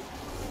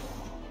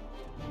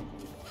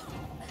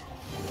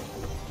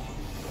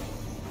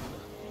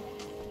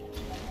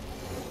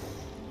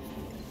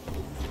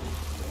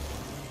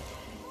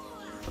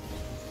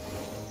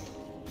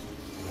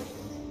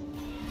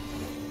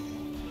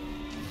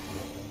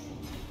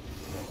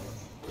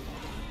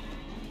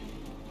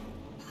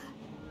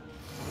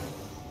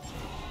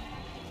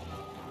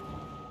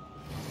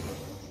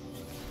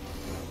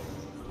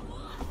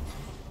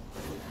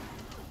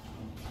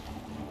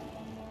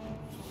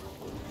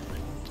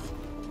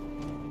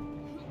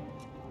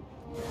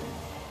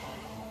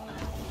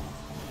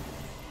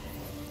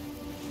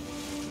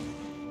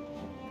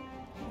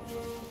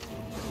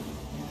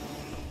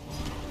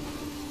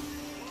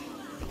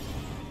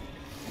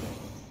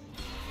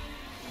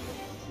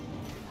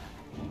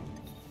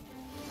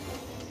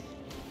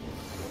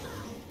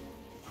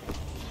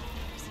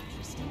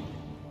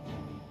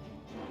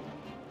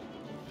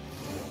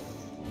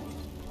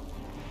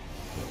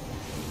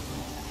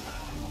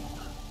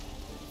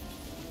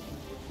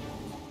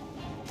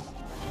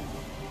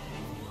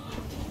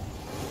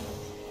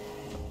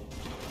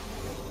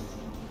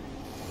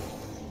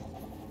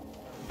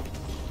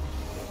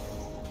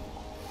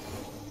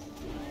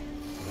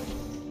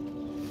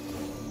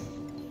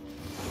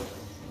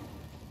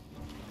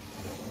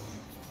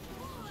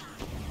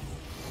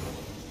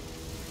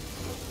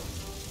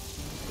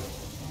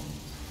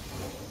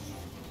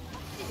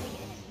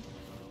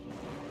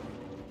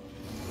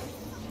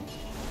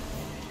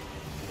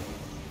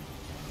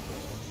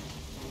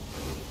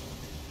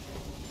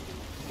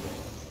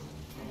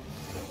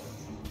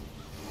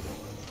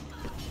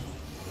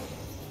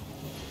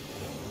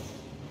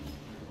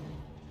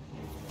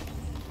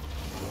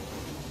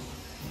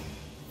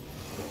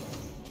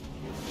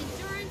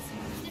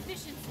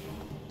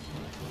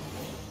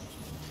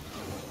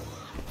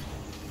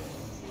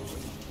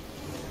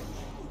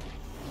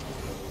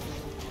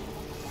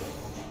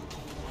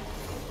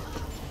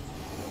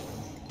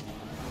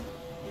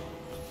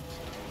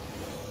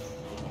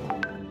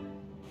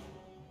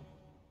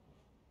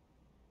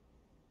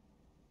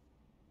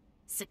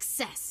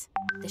 Success.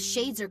 The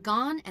shades are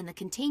gone and the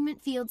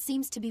containment field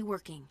seems to be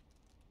working.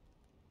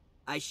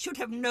 I should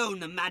have known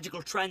the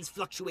magical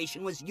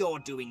transfluctuation was your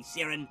doing,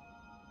 Siren.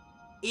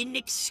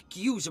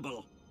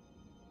 Inexcusable.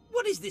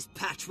 What is this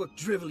patchwork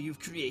drivel you've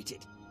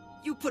created?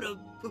 You put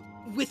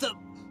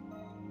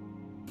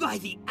by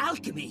the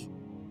alchemy!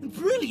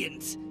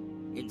 Brilliant!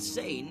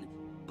 Insane,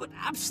 but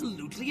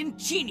absolutely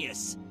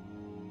ingenious.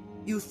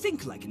 You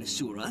think like an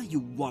Asura, you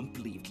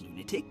womp-leaved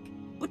lunatic,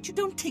 but you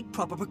don't take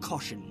proper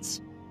precautions.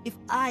 If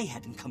I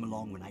hadn't come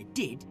along when I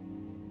did...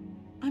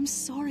 I'm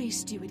sorry,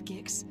 Steward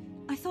Gix.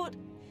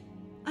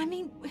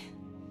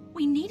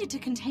 We needed to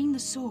contain the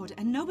sword,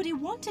 and nobody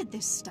wanted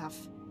this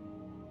stuff.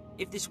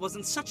 If this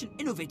wasn't such an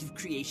innovative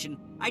creation,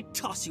 I'd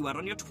toss you out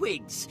on your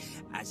twigs.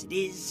 As it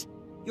is,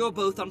 you're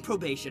both on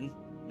probation.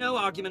 No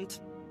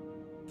argument.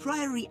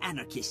 Priory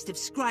anarchists have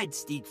scried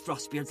Stieg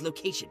Frostbeard's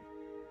location.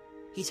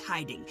 He's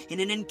hiding in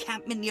an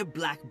encampment near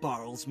Black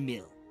Barrel's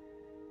mill.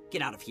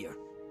 Get out of here,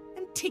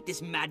 and take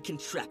this mad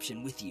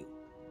contraption with you.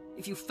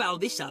 If you foul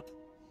this up,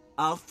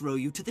 I'll throw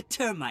you to the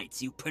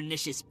termites, you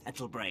pernicious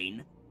petal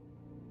brain.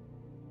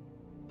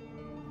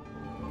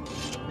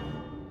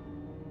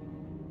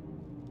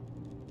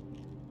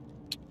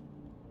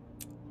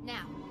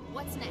 Now,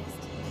 what's next?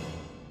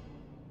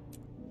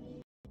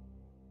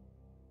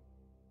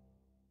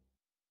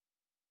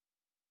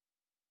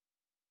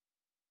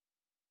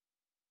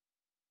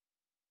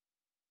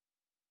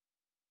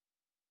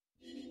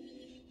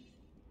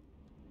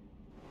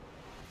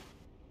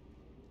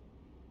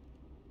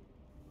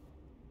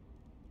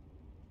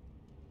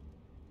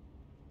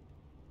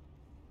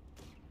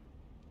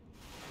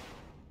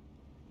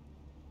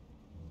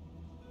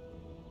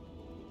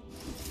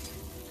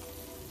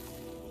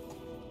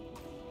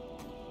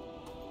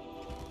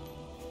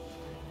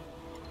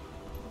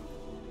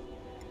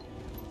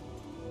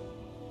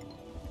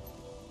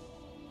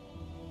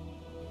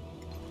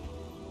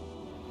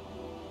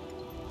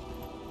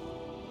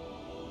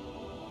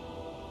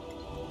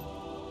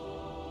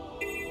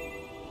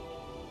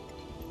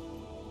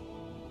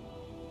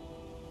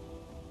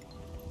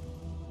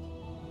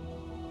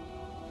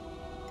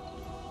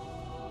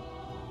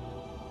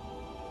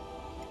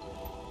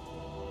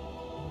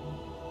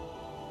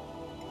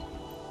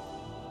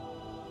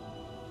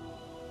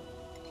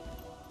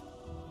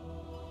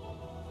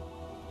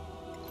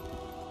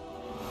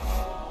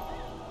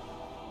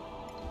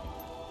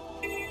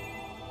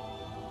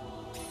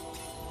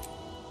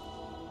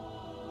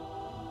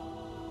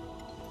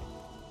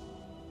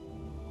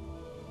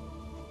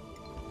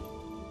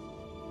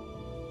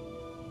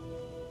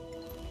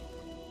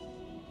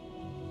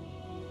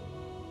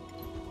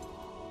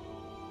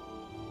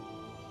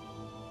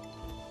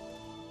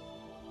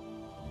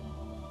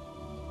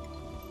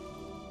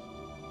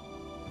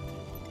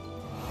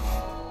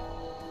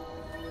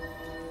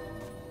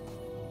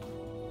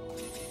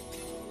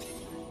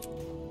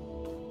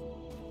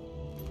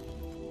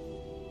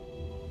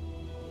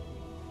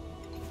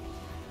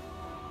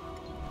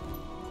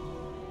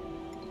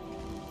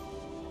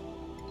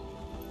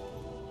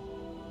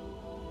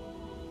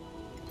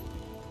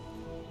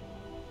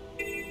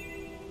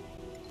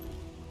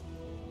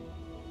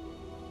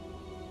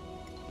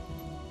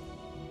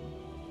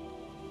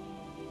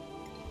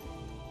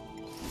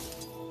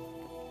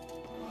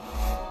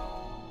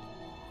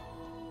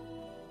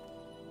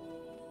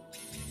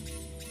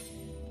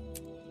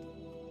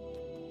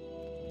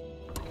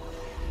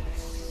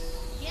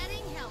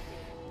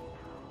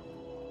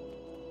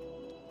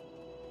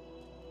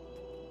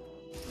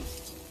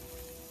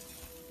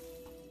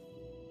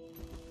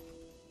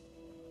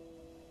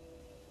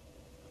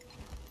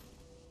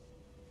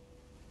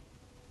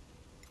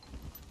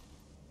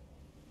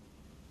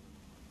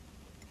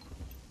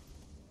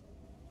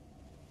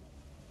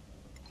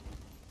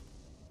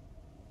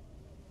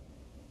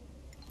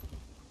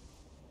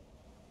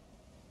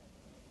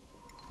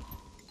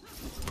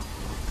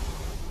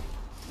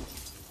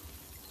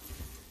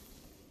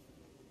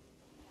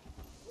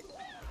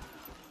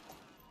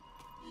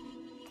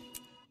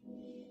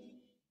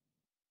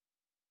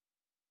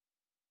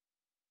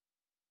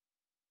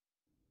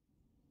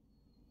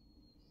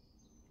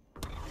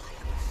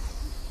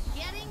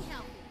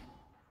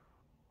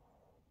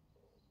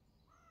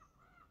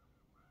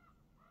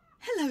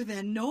 Hello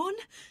there, Norn.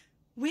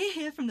 We're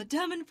here from the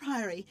Durmand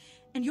Priory,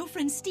 and your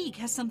friend Stieg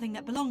has something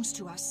that belongs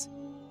to us.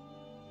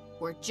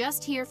 We're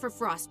just here for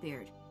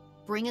Frostbeard.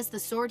 Bring us the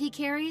sword he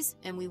carries,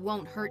 and we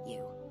won't hurt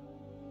you.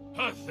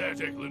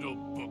 Pathetic little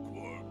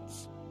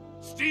bookworms.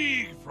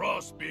 Stieg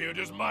Frostbeard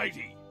is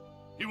mighty.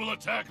 He will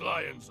attack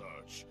Lion's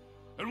Arch,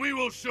 and we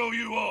will show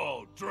you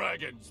all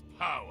Dragon's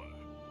power.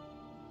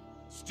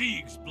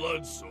 Stieg's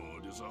blood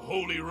sword is a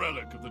holy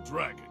relic of the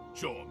dragon,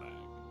 Jormag.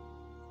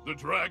 The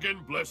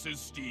dragon blesses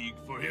Stieg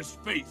for his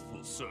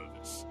faithful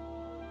service.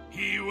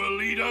 He will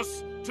lead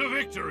us to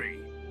victory.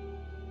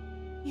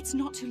 It's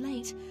not too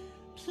late.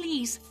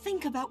 Please,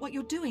 think about what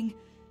you're doing.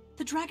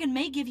 The dragon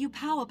may give you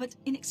power, but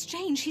in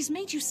exchange, he's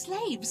made you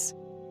slaves.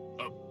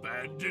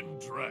 Abandoned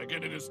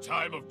dragon in his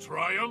time of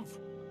triumph?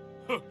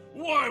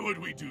 Why would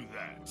we do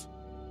that?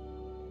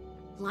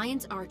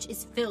 Lion's Arch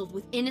is filled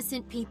with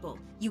innocent people.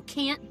 You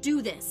can't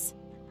do this.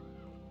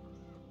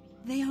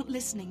 They aren't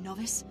listening,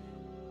 Novice.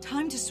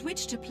 Time to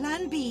switch to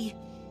Plan B.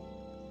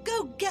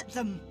 Go get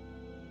them!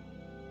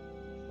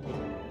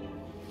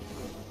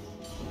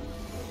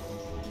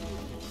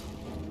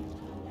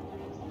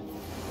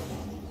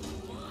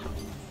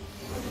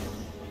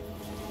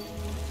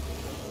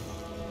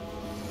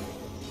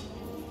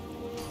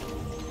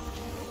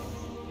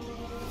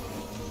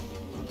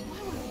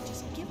 Why won't they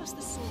just give us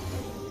the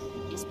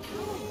sword? Is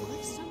power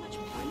worth so much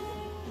money?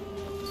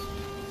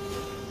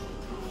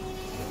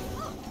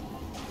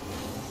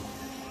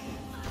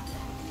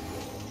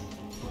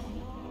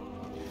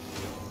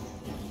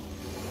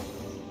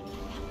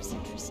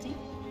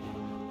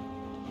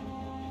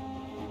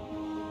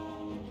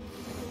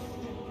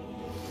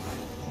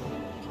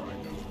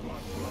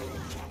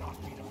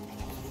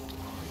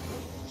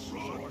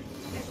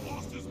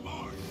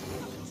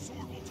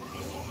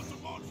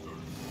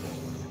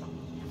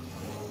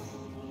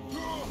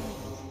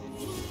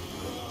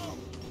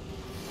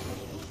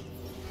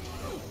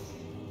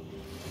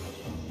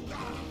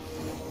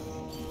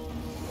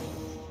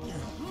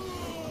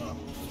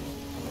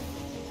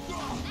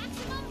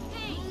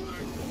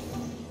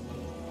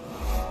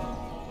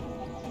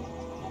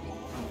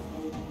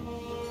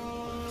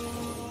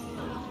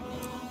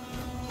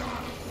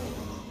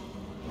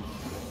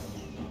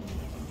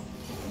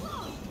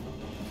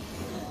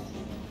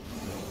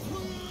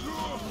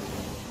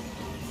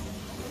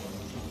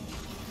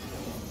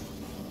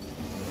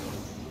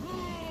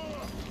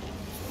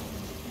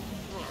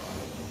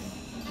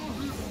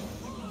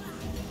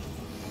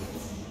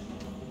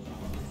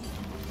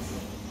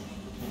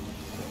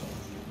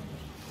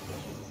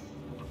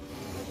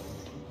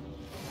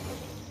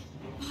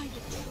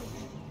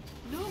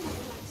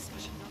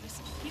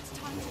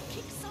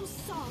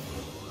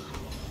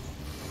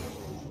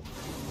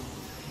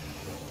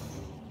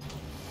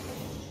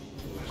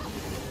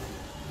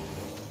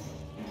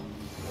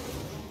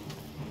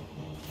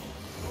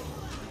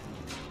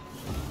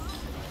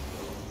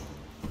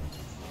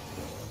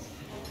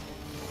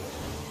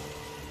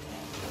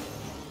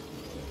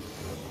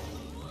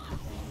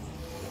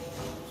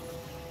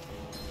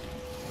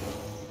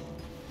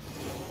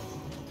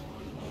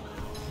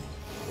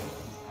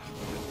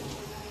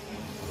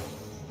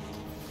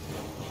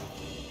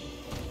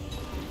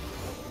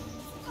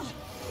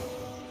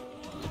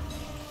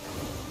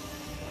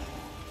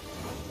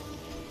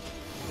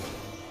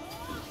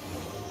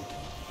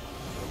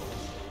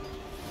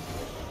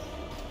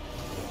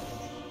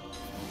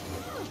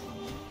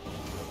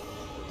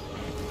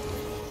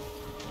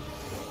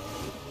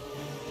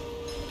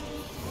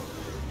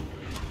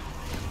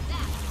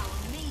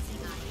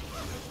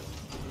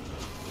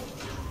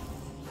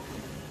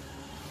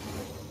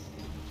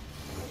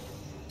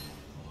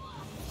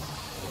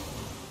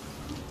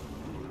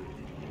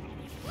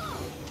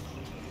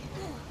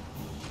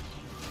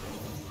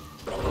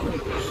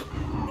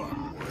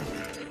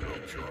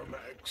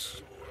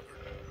 sword.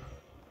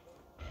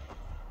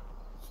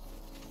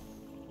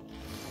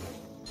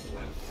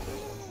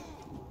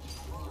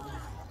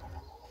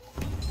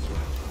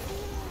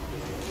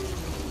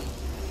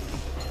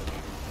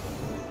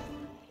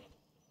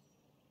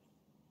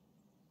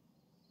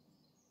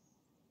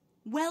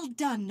 Well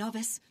done,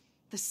 novice.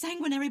 The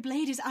sanguinary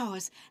blade is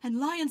ours, and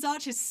Lion's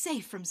Arch is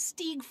safe from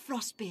Stieg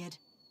Frostbeard.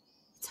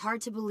 It's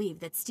hard to believe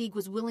that Stieg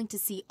was willing to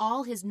see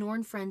all his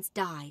Norn friends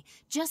die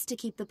just to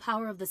keep the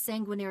power of the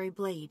sanguinary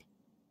blade.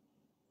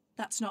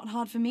 That's not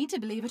hard for me to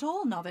believe at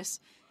all, novice.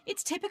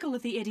 It's typical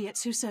of the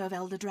idiots who serve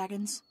elder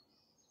dragons.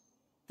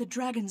 The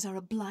dragons are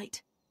a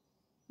blight.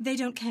 They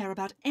don't care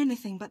about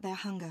anything but their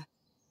hunger.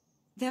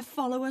 Their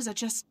followers are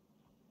just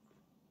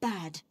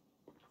bad.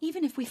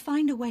 Even if we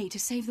find a way to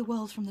save the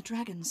world from the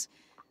dragons,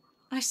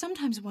 I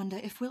sometimes wonder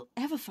if we'll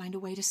ever find a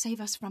way to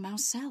save us from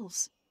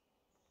ourselves.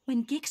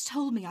 When Gix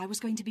told me I was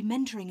going to be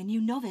mentoring a new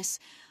novice,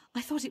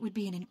 I thought it would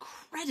be an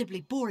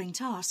incredibly boring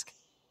task.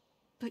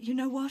 But you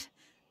know what?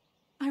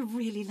 I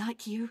really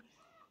like you.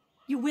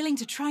 You're willing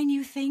to try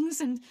new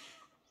things, and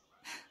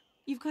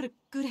you've got a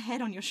good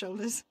head on your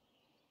shoulders.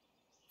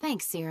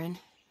 Thanks, Siren.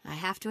 I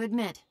have to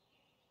admit,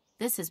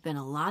 this has been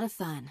a lot of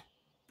fun.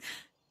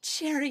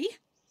 Cherry,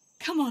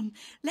 come on,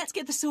 let's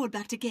get the sword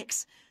back to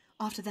Gix.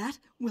 After that,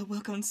 we'll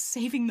work on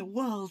saving the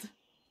world.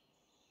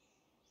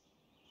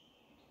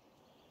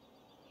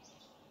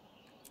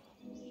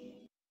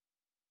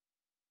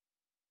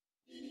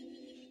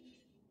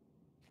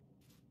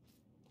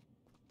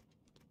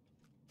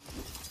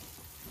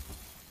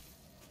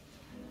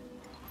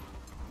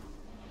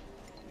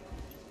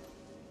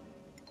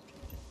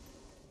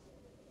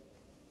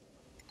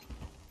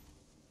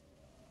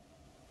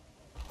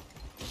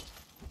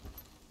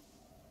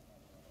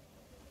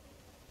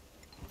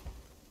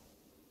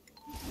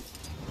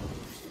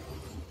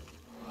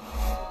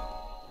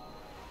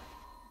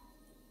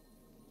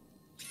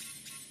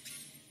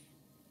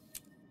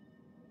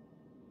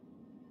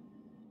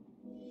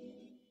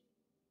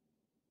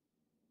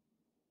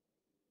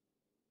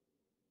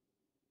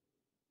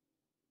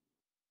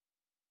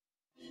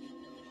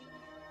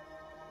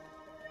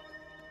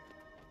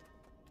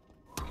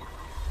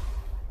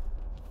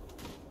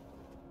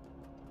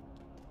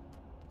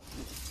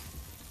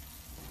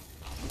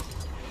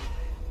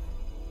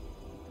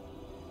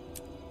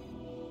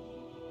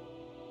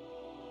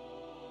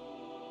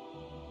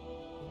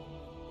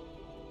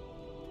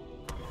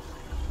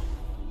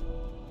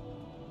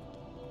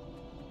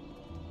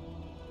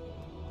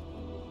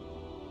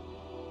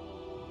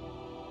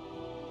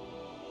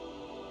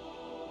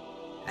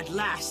 At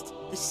last,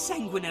 the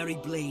sanguinary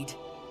blade.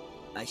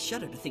 I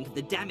shudder to think of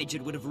the damage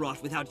it would have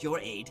wrought without your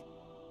aid.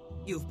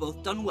 You've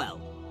both done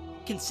well.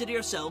 Consider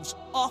yourselves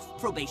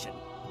off probation.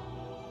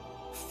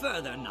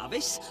 Further,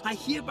 novice, I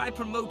hereby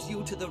promote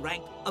you to the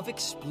rank of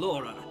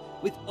explorer,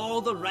 with all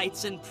the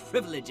rights and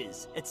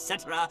privileges,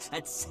 etc.,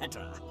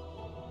 etc.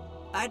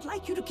 I'd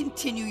like you to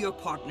continue your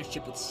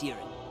partnership with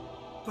Siren.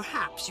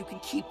 Perhaps you can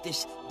keep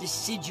this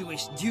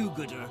deciduous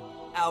do-gooder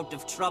out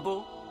of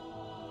trouble.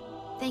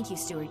 Thank you,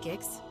 Steward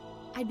Gix.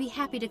 I'd be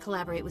happy to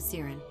collaborate with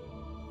Siren.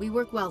 We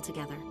work well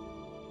together.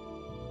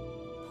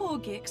 Poor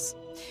Gix.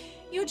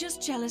 You're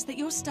just jealous that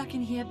you're stuck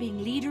in here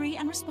being leadery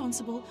and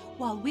responsible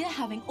while we're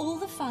having all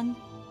the fun.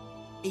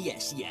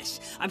 Yes, yes.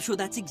 I'm sure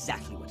that's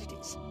exactly what it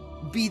is.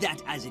 Be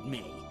that as it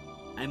may,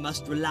 I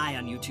must rely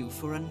on you two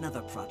for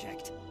another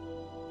project.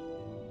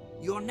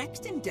 Your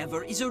next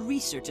endeavor is a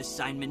research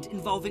assignment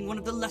involving one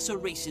of the lesser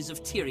races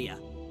of Tyria.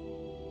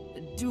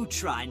 Do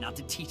try not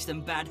to teach them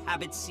bad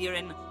habits,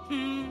 Siren.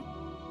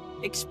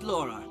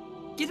 Explorer,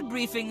 get a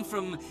briefing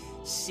from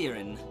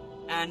Siren,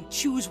 and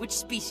choose which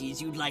species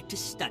you'd like to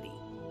study.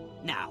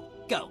 Now,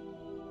 go.